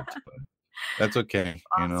art. But that's okay.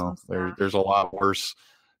 Awesome There, stuff. there's a lot worse.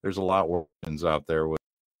 There's a lot worse ones out there with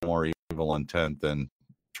more evil intent than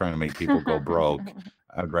trying to make people go broke.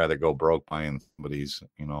 I'd rather go broke buying somebody's,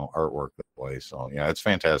 artwork that way. So yeah, it's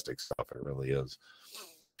fantastic stuff. It really is.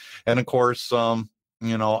 And of course, on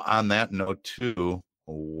that note too,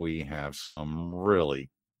 we have some really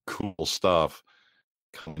cool stuff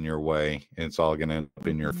coming your way. It's all going to end up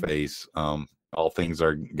in your Mhm. face. All things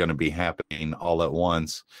are going to be happening all at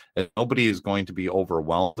once. And nobody is going to be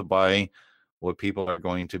overwhelmed by what people are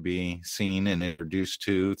going to be seen and introduced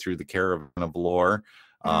to through the caravan of lore.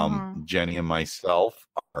 Mhm. Jenny and myself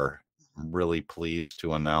are really pleased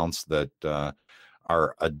to announce that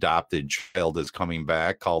our adopted child is coming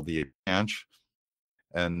back, called the Ranch,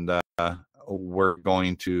 and we're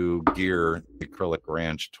going to gear the Acrylic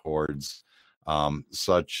Ranch towards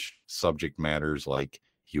such subject matters like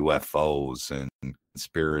UFOs and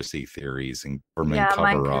conspiracy theories and government Yeah,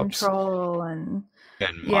 mind cover-ups control and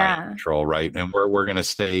and mind yeah. control, right? And we're going to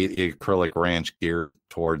stay the Acrylic Ranch geared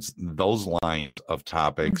towards those lines of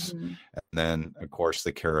topics. Mhm. And then, of course,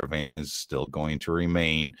 the caravan is still going to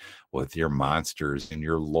remain with your monsters and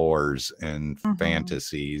your lores and Mhm.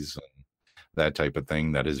 fantasies, that type of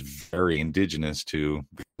thing that is very indigenous to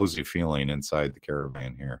the cozy feeling inside the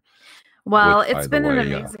caravan here. Well, Which, by it's the been an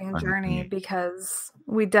way, amazing I'm journey because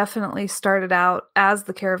we definitely started out as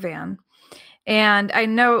the caravan. And I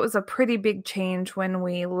know it was a pretty big change when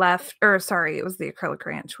we left, or sorry, it was the Acrylic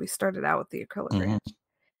Ranch. We started out with the Acrylic Mhm, Ranch.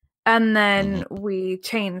 And mhm, then we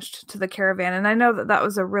changed to the caravan. And I know that that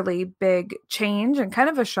was a really big change and kind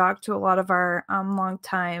of a shock to a lot of our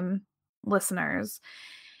longtime listeners.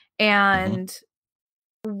 mhm, And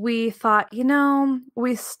we thought,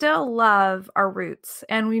 we still love our roots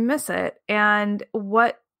and we miss it. And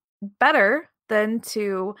what better than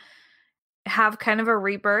to have kind of a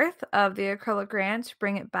rebirth of the Acrylic Ranch,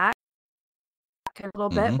 bring it back a little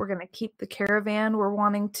bit. mhm, We're going to keep the caravan. We're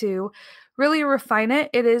wanting to really refine it.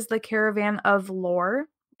 It is the caravan of lore,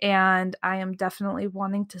 and I am definitely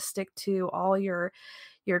wanting to stick to all your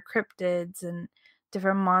cryptids and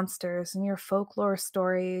different monsters and your folklore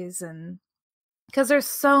stories and because there's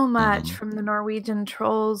so much mhm, from the Norwegian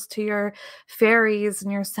trolls to your fairies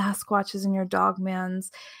and your Sasquatches and your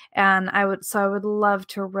dogmans. And I would love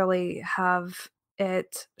to really have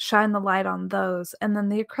it shine the light on those. And then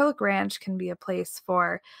the acrylic ranch can be a place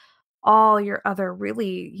for all your other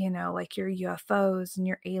really, like your UFOs and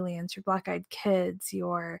your aliens, your black-eyed kids,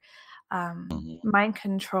 your mhm. mind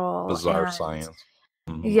control Bizarre and science.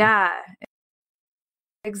 Mhm. yeah,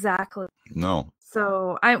 exactly. No.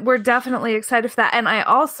 So we're definitely excited for that. And I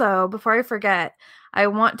also, before I forget, I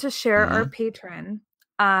want to share our Mhm, patron.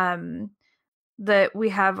 that we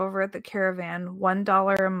have over at the caravan.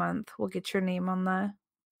 $1 a month will get your name on the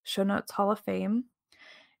Show Notes Hall of Fame.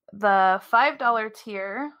 The $5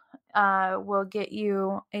 tier will get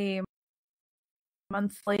you a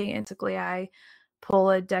monthly. Basically, I pull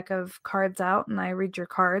a deck of cards out and I read your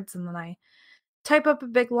cards, and then I type up a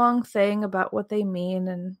big long thing about what they mean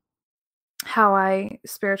and how I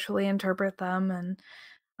spiritually interpret them, and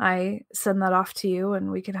I send that off to you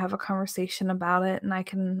and we can have a conversation about it. And I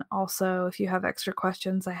can also, if you have extra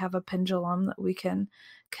questions, I have a pendulum that we can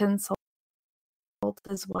consult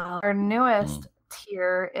as well. Our newest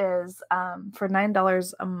tier is for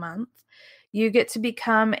 $9 a month. You get to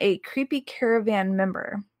become a Creepy Caravan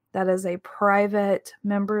member. That is a private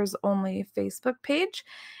members only Facebook page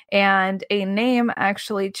and a name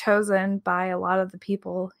actually chosen by a lot of the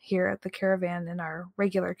people here at the caravan in our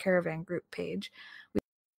regular caravan group page.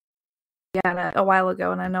 We had it a while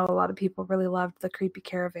ago, and I know a lot of people really loved the Creepy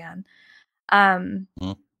Caravan.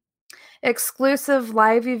 Exclusive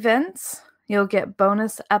live events. You'll get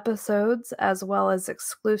bonus episodes as well as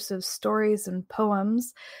exclusive stories and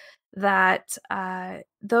poems that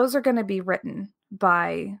those are going to be written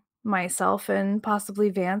by myself and possibly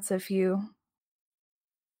Vance if you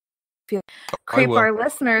creep our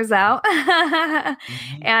listeners out.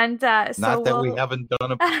 And so not that we haven't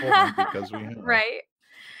done it before, because we have. Right.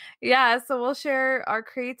 Yeah, so we'll share our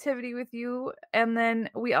creativity with you. And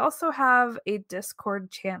then we also have a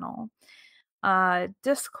Discord channel.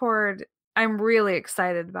 Discord, I'm really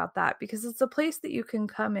excited about that because it's a place that you can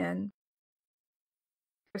come in.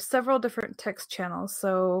 There's several different text channels,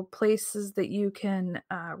 so places that you can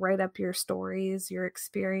write up your stories, your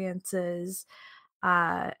experiences,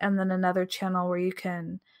 and then another channel where you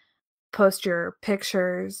can post your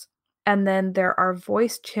pictures. And then there are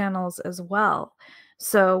voice channels as well.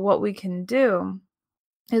 So what we can do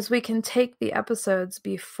is we can take the episodes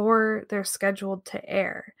before they're scheduled to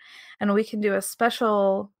air, and we can do a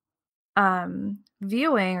special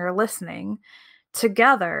viewing or listening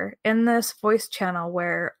together in this voice channel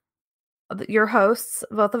where your hosts,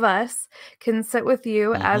 both of us, can sit with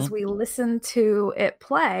you as we listen to it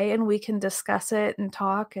play, and we can discuss it and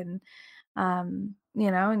talk, and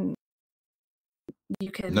and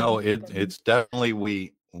you can. No, it's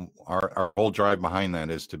definitely our whole drive behind that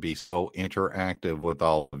is to be so interactive with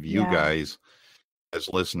all of you guys as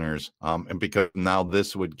listeners, and because now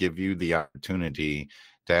this would give you the opportunity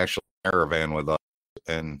to actually caravan with us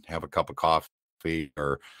and have a cup of coffee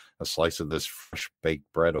or a slice of this fresh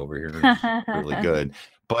baked bread over here. It's really good,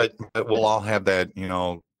 but we'll all have that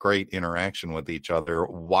great interaction with each other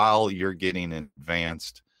while you're getting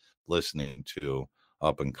advanced listening to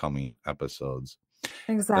up and coming episodes.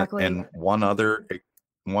 Exactly. And one other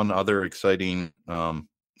exciting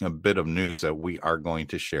a bit of news that we are going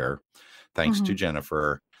to share, thanks to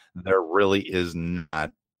Jennifer, there really is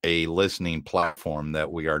not a listening platform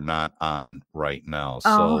that we are not on right now.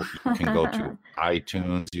 So you can go to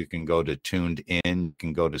iTunes, you can go to Tuned In, you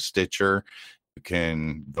can go to Stitcher, you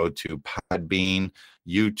can go to Podbean,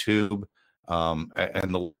 YouTube,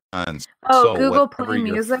 and the ones. So Google Play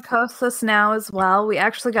Music hosts us now as well. We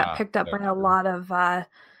actually got picked up by a lot of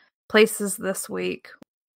places this week,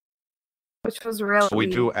 which was really. So we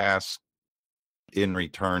do ask in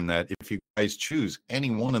return that if you guys choose any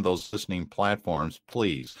one of those listening platforms,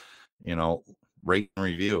 please, rate and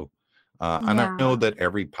review. And I know that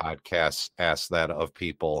every podcast asks that of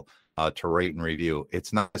people to rate and review.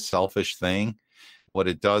 It's not a selfish thing. What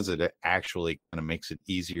it does, it actually kind of makes it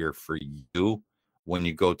easier for you when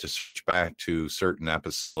you go to switch back to certain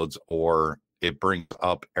episodes, or it brings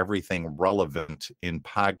up everything relevant in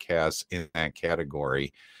podcasts in that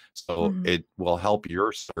category. So it will help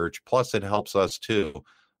your search. Plus, it helps us too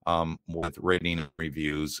with rating and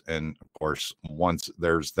reviews. And of course, once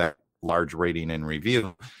there's that large rating and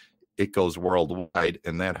review, it goes worldwide,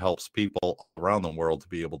 and that helps people around the world to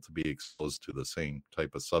be able to be exposed to the same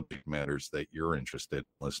type of subject matters that you're interested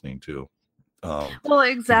in listening to. Well,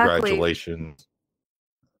 exactly. Congratulations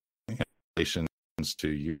to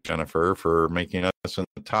you, Jennifer, for making us in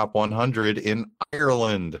the top 100 in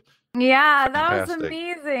Ireland. Yeah, that was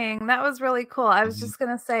amazing. That was really cool. I was just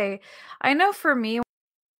going to say, I know for me,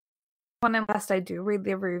 when I'm guest, I do read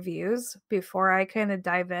the reviews before I kind of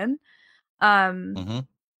dive in.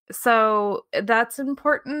 So that's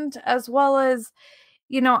important, as well as,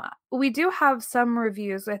 we do have some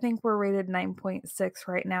reviews. I think we're rated 9.6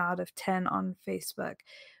 right now out of 10 on Facebook,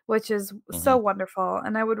 which is so wonderful.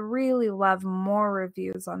 And I would really love more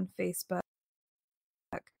reviews on Facebook,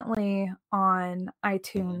 on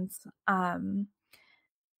iTunes.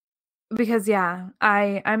 because yeah,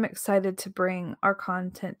 I'm excited to bring our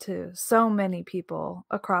content to so many people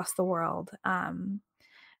across the world. And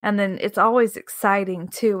then it's always exciting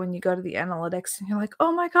too when you go to the analytics and you're like,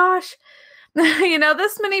 oh my gosh,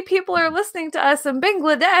 this many people are listening to us in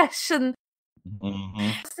Bangladesh and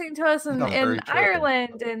listening to us No, in very true.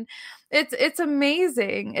 Ireland, and it's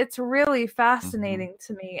amazing. It's really fascinating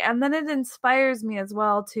to me, and then it inspires me as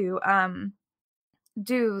well to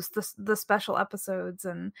do the special episodes,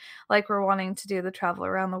 and like we're wanting to do the Travel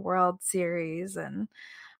Around the World series, and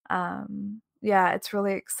yeah, it's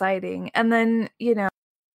really exciting. And then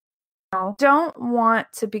don't want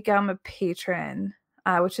to become a patron,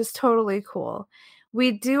 which is totally cool.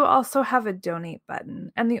 We do also have a donate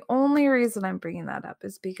button, and the only reason I'm bringing that up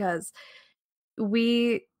is because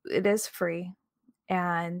it is free,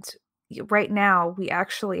 and right now we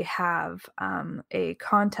actually have a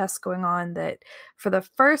contest going on that for the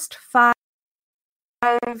first 5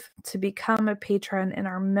 to become a patron in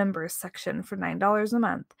our members section for $9 a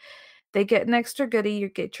month, they get an extra goodie. You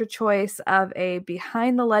get your choice of a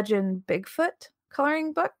Behind the Legend Bigfoot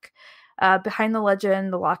coloring book, Behind the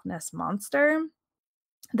Legend The Loch Ness Monster.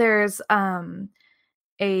 There's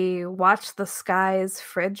a Watch the Skies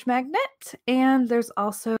fridge magnet, and there's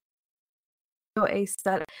also a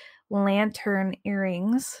set of lantern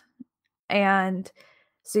earrings. And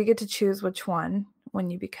so you get to choose which one when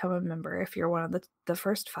you become a member if you're one of the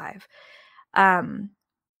first 5.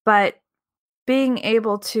 But being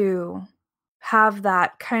able to have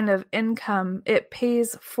that kind of income, it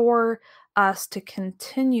pays for us to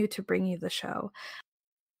continue to bring you the show.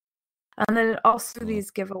 And then it also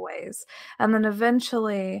these giveaways. And then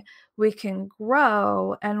eventually we can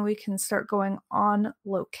grow and we can start going on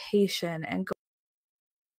location and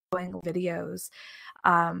going videos.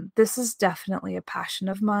 This is definitely a passion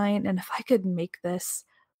of mine. And if I could make this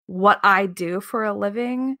what I do for a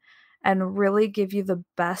living and really give you the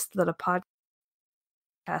best that a podcast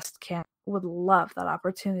can, would love that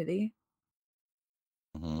opportunity.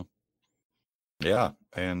 Yeah,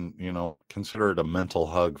 and consider it a mental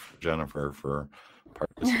hug for Jennifer for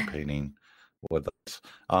participating with us.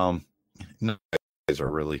 You guys are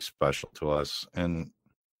really special to us, and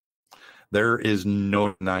there is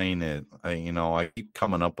no denying it. I keep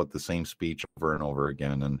coming up with the same speech over and over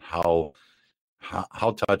again, and how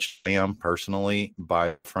touched I am personally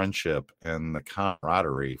by friendship and the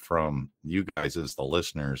camaraderie from you guys as the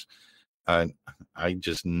listeners. I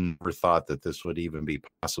just never thought that this would even be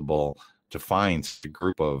possible to find a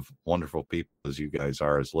group of wonderful people as you guys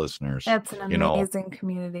are as listeners. It's an amazing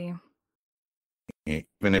community.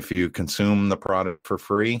 Even if you consume the product for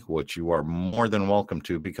free, which you are more than welcome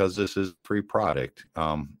to, because this is a free product,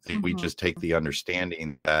 we just take the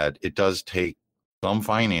understanding that it does take some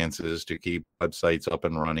finances to keep websites up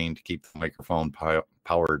and running, to keep the microphone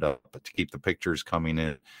powered up, to keep the pictures coming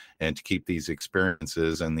in, and to keep these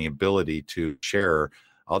experiences and the ability to share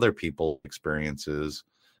other people's experiences,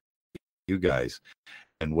 you guys.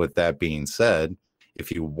 And with that being said,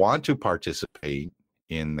 if you want to participate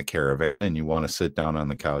in the caravan and you want to sit down on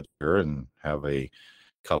the couch here and have a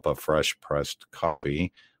cup of fresh pressed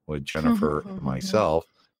coffee with Jennifer and myself,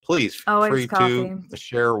 please feel free to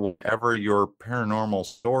share whatever your paranormal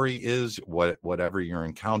story is, whatever your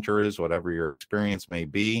encounter is, whatever your experience may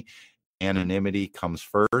be. Anonymity comes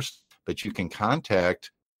first, but you can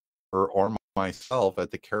contact her or myself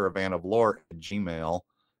at the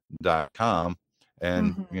caravanoflore@gmail.com,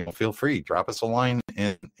 and feel free, drop us a line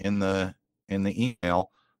in the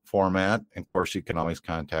email format. And of course, you can always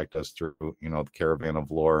contact us through the Caravan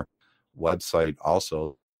of Lore website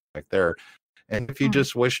also back there. And if you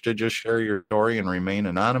just wish to just share your story and remain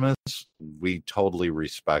anonymous, we totally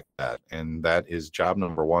respect that. And that is job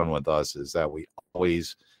number one with us, is that we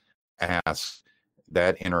always ask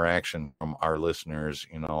that interaction from our listeners.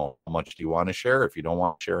 How much do you want to share? If you don't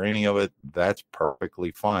want to share any of it, that's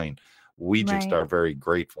perfectly fine. We just are very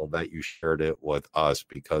grateful that you shared it with us,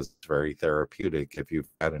 because it's very therapeutic. If you've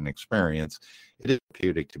had an experience, it is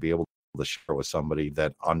therapeutic to be able to share with somebody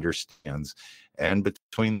that understands. And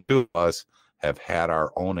between the two of us have had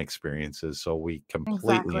our own experiences, so we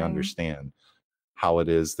completely understand how it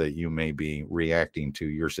is that you may be reacting to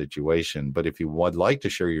your situation. But if you would like to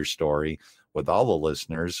share your story with all the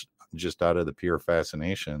listeners, just out of the pure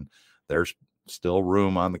fascination, there's still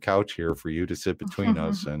room on the couch here for you to sit between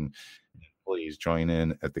us, and please join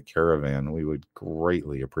in at the caravan. We would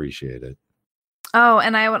greatly appreciate it. Oh,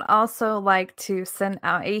 and I would also like to send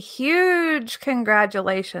out a huge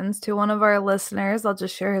congratulations to one of our listeners. I'll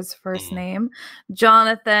just share his first name,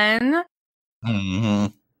 Jonathan.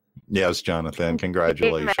 Yes, Jonathan,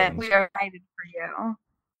 congratulations. We are excited for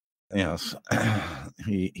you. Yes,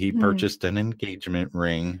 he purchased an engagement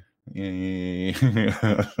ring. Yay.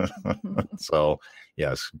 So,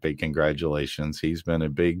 yes, big congratulations. He's been a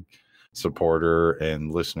big supporter and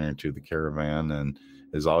listener to the caravan, and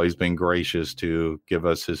has always been gracious to give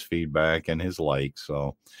us his feedback and his likes.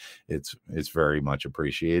 So, it's very much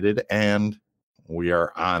appreciated, and we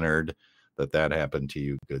are honored that that happened to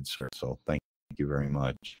you, good sir. So, thank you very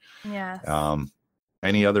much. Yes.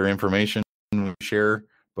 Any other information we share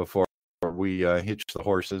before we hitch the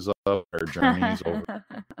horses up our journeys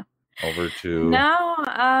over to? No,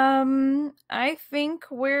 I think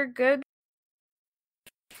we're good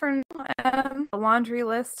for now. The laundry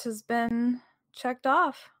list has been checked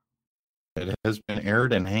off. It has been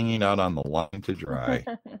aired and hanging out on the line to dry,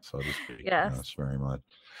 so to speak. Yes. Very much.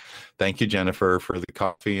 Thank you, Jennifer, for the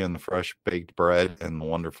coffee and the fresh baked bread and the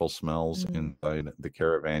wonderful smells inside the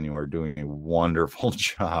caravan. You are doing a wonderful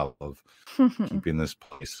job of keeping this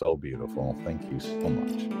place so beautiful. Thank you so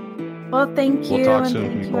much. Well, thank you. We'll talk soon,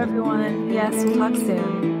 thank people. you, everyone. Yes, we'll talk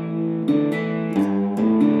soon.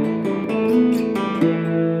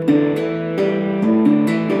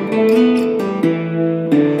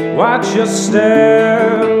 Watch your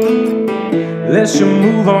step, lest you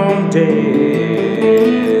move on death.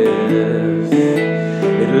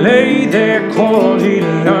 It lay there cold,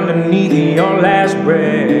 eating underneath your last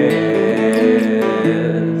breath.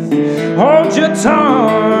 Hold your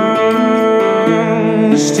tongue,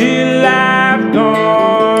 still I've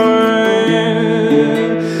gone.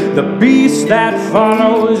 The beast that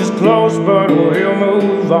follows is close, but we'll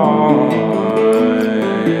move on.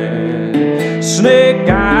 Snake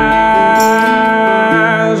eyes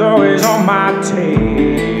always on my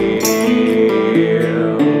tail.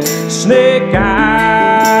 Snake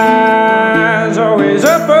eyes always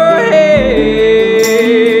up ahead.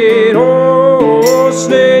 Oh,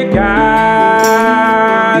 snake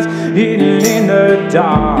eyes hidden in the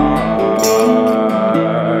dark.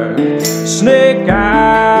 Snake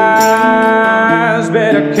eyes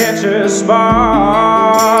better catch a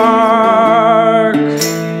spark.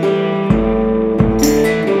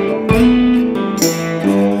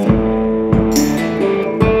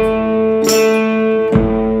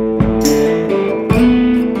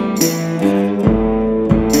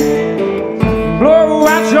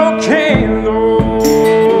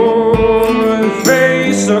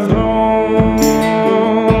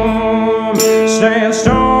 Stand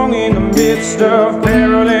strong in the midst of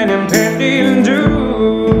peril and impending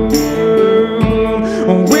doom.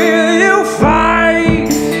 Will you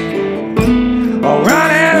fight or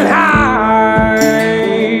run and hide?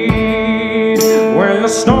 When the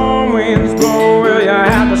storm winds blow, will you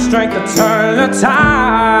have the strength to turn the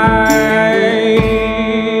tide?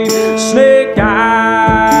 Snake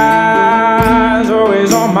eyes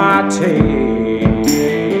always on my tail.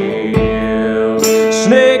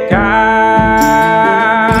 Snake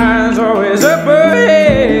eyes always up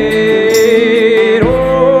ahead.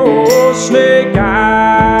 Oh, snake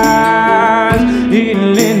eyes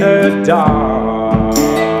hidden in the dark.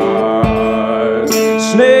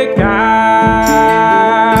 Snake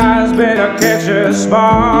eyes better catch a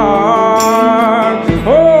spark.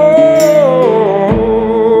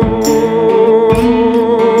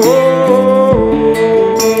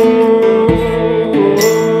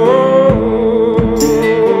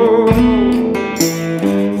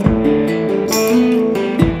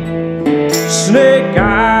 Snake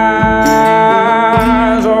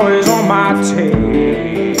eyes always on my tail.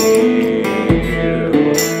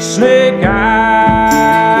 Snake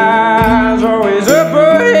eyes always up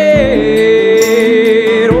ahead.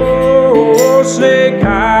 Oh, snake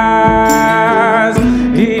eyes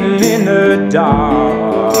hidden in the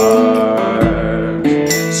dark.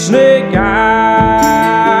 Snake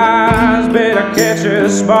eyes better catch a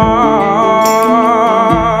spark.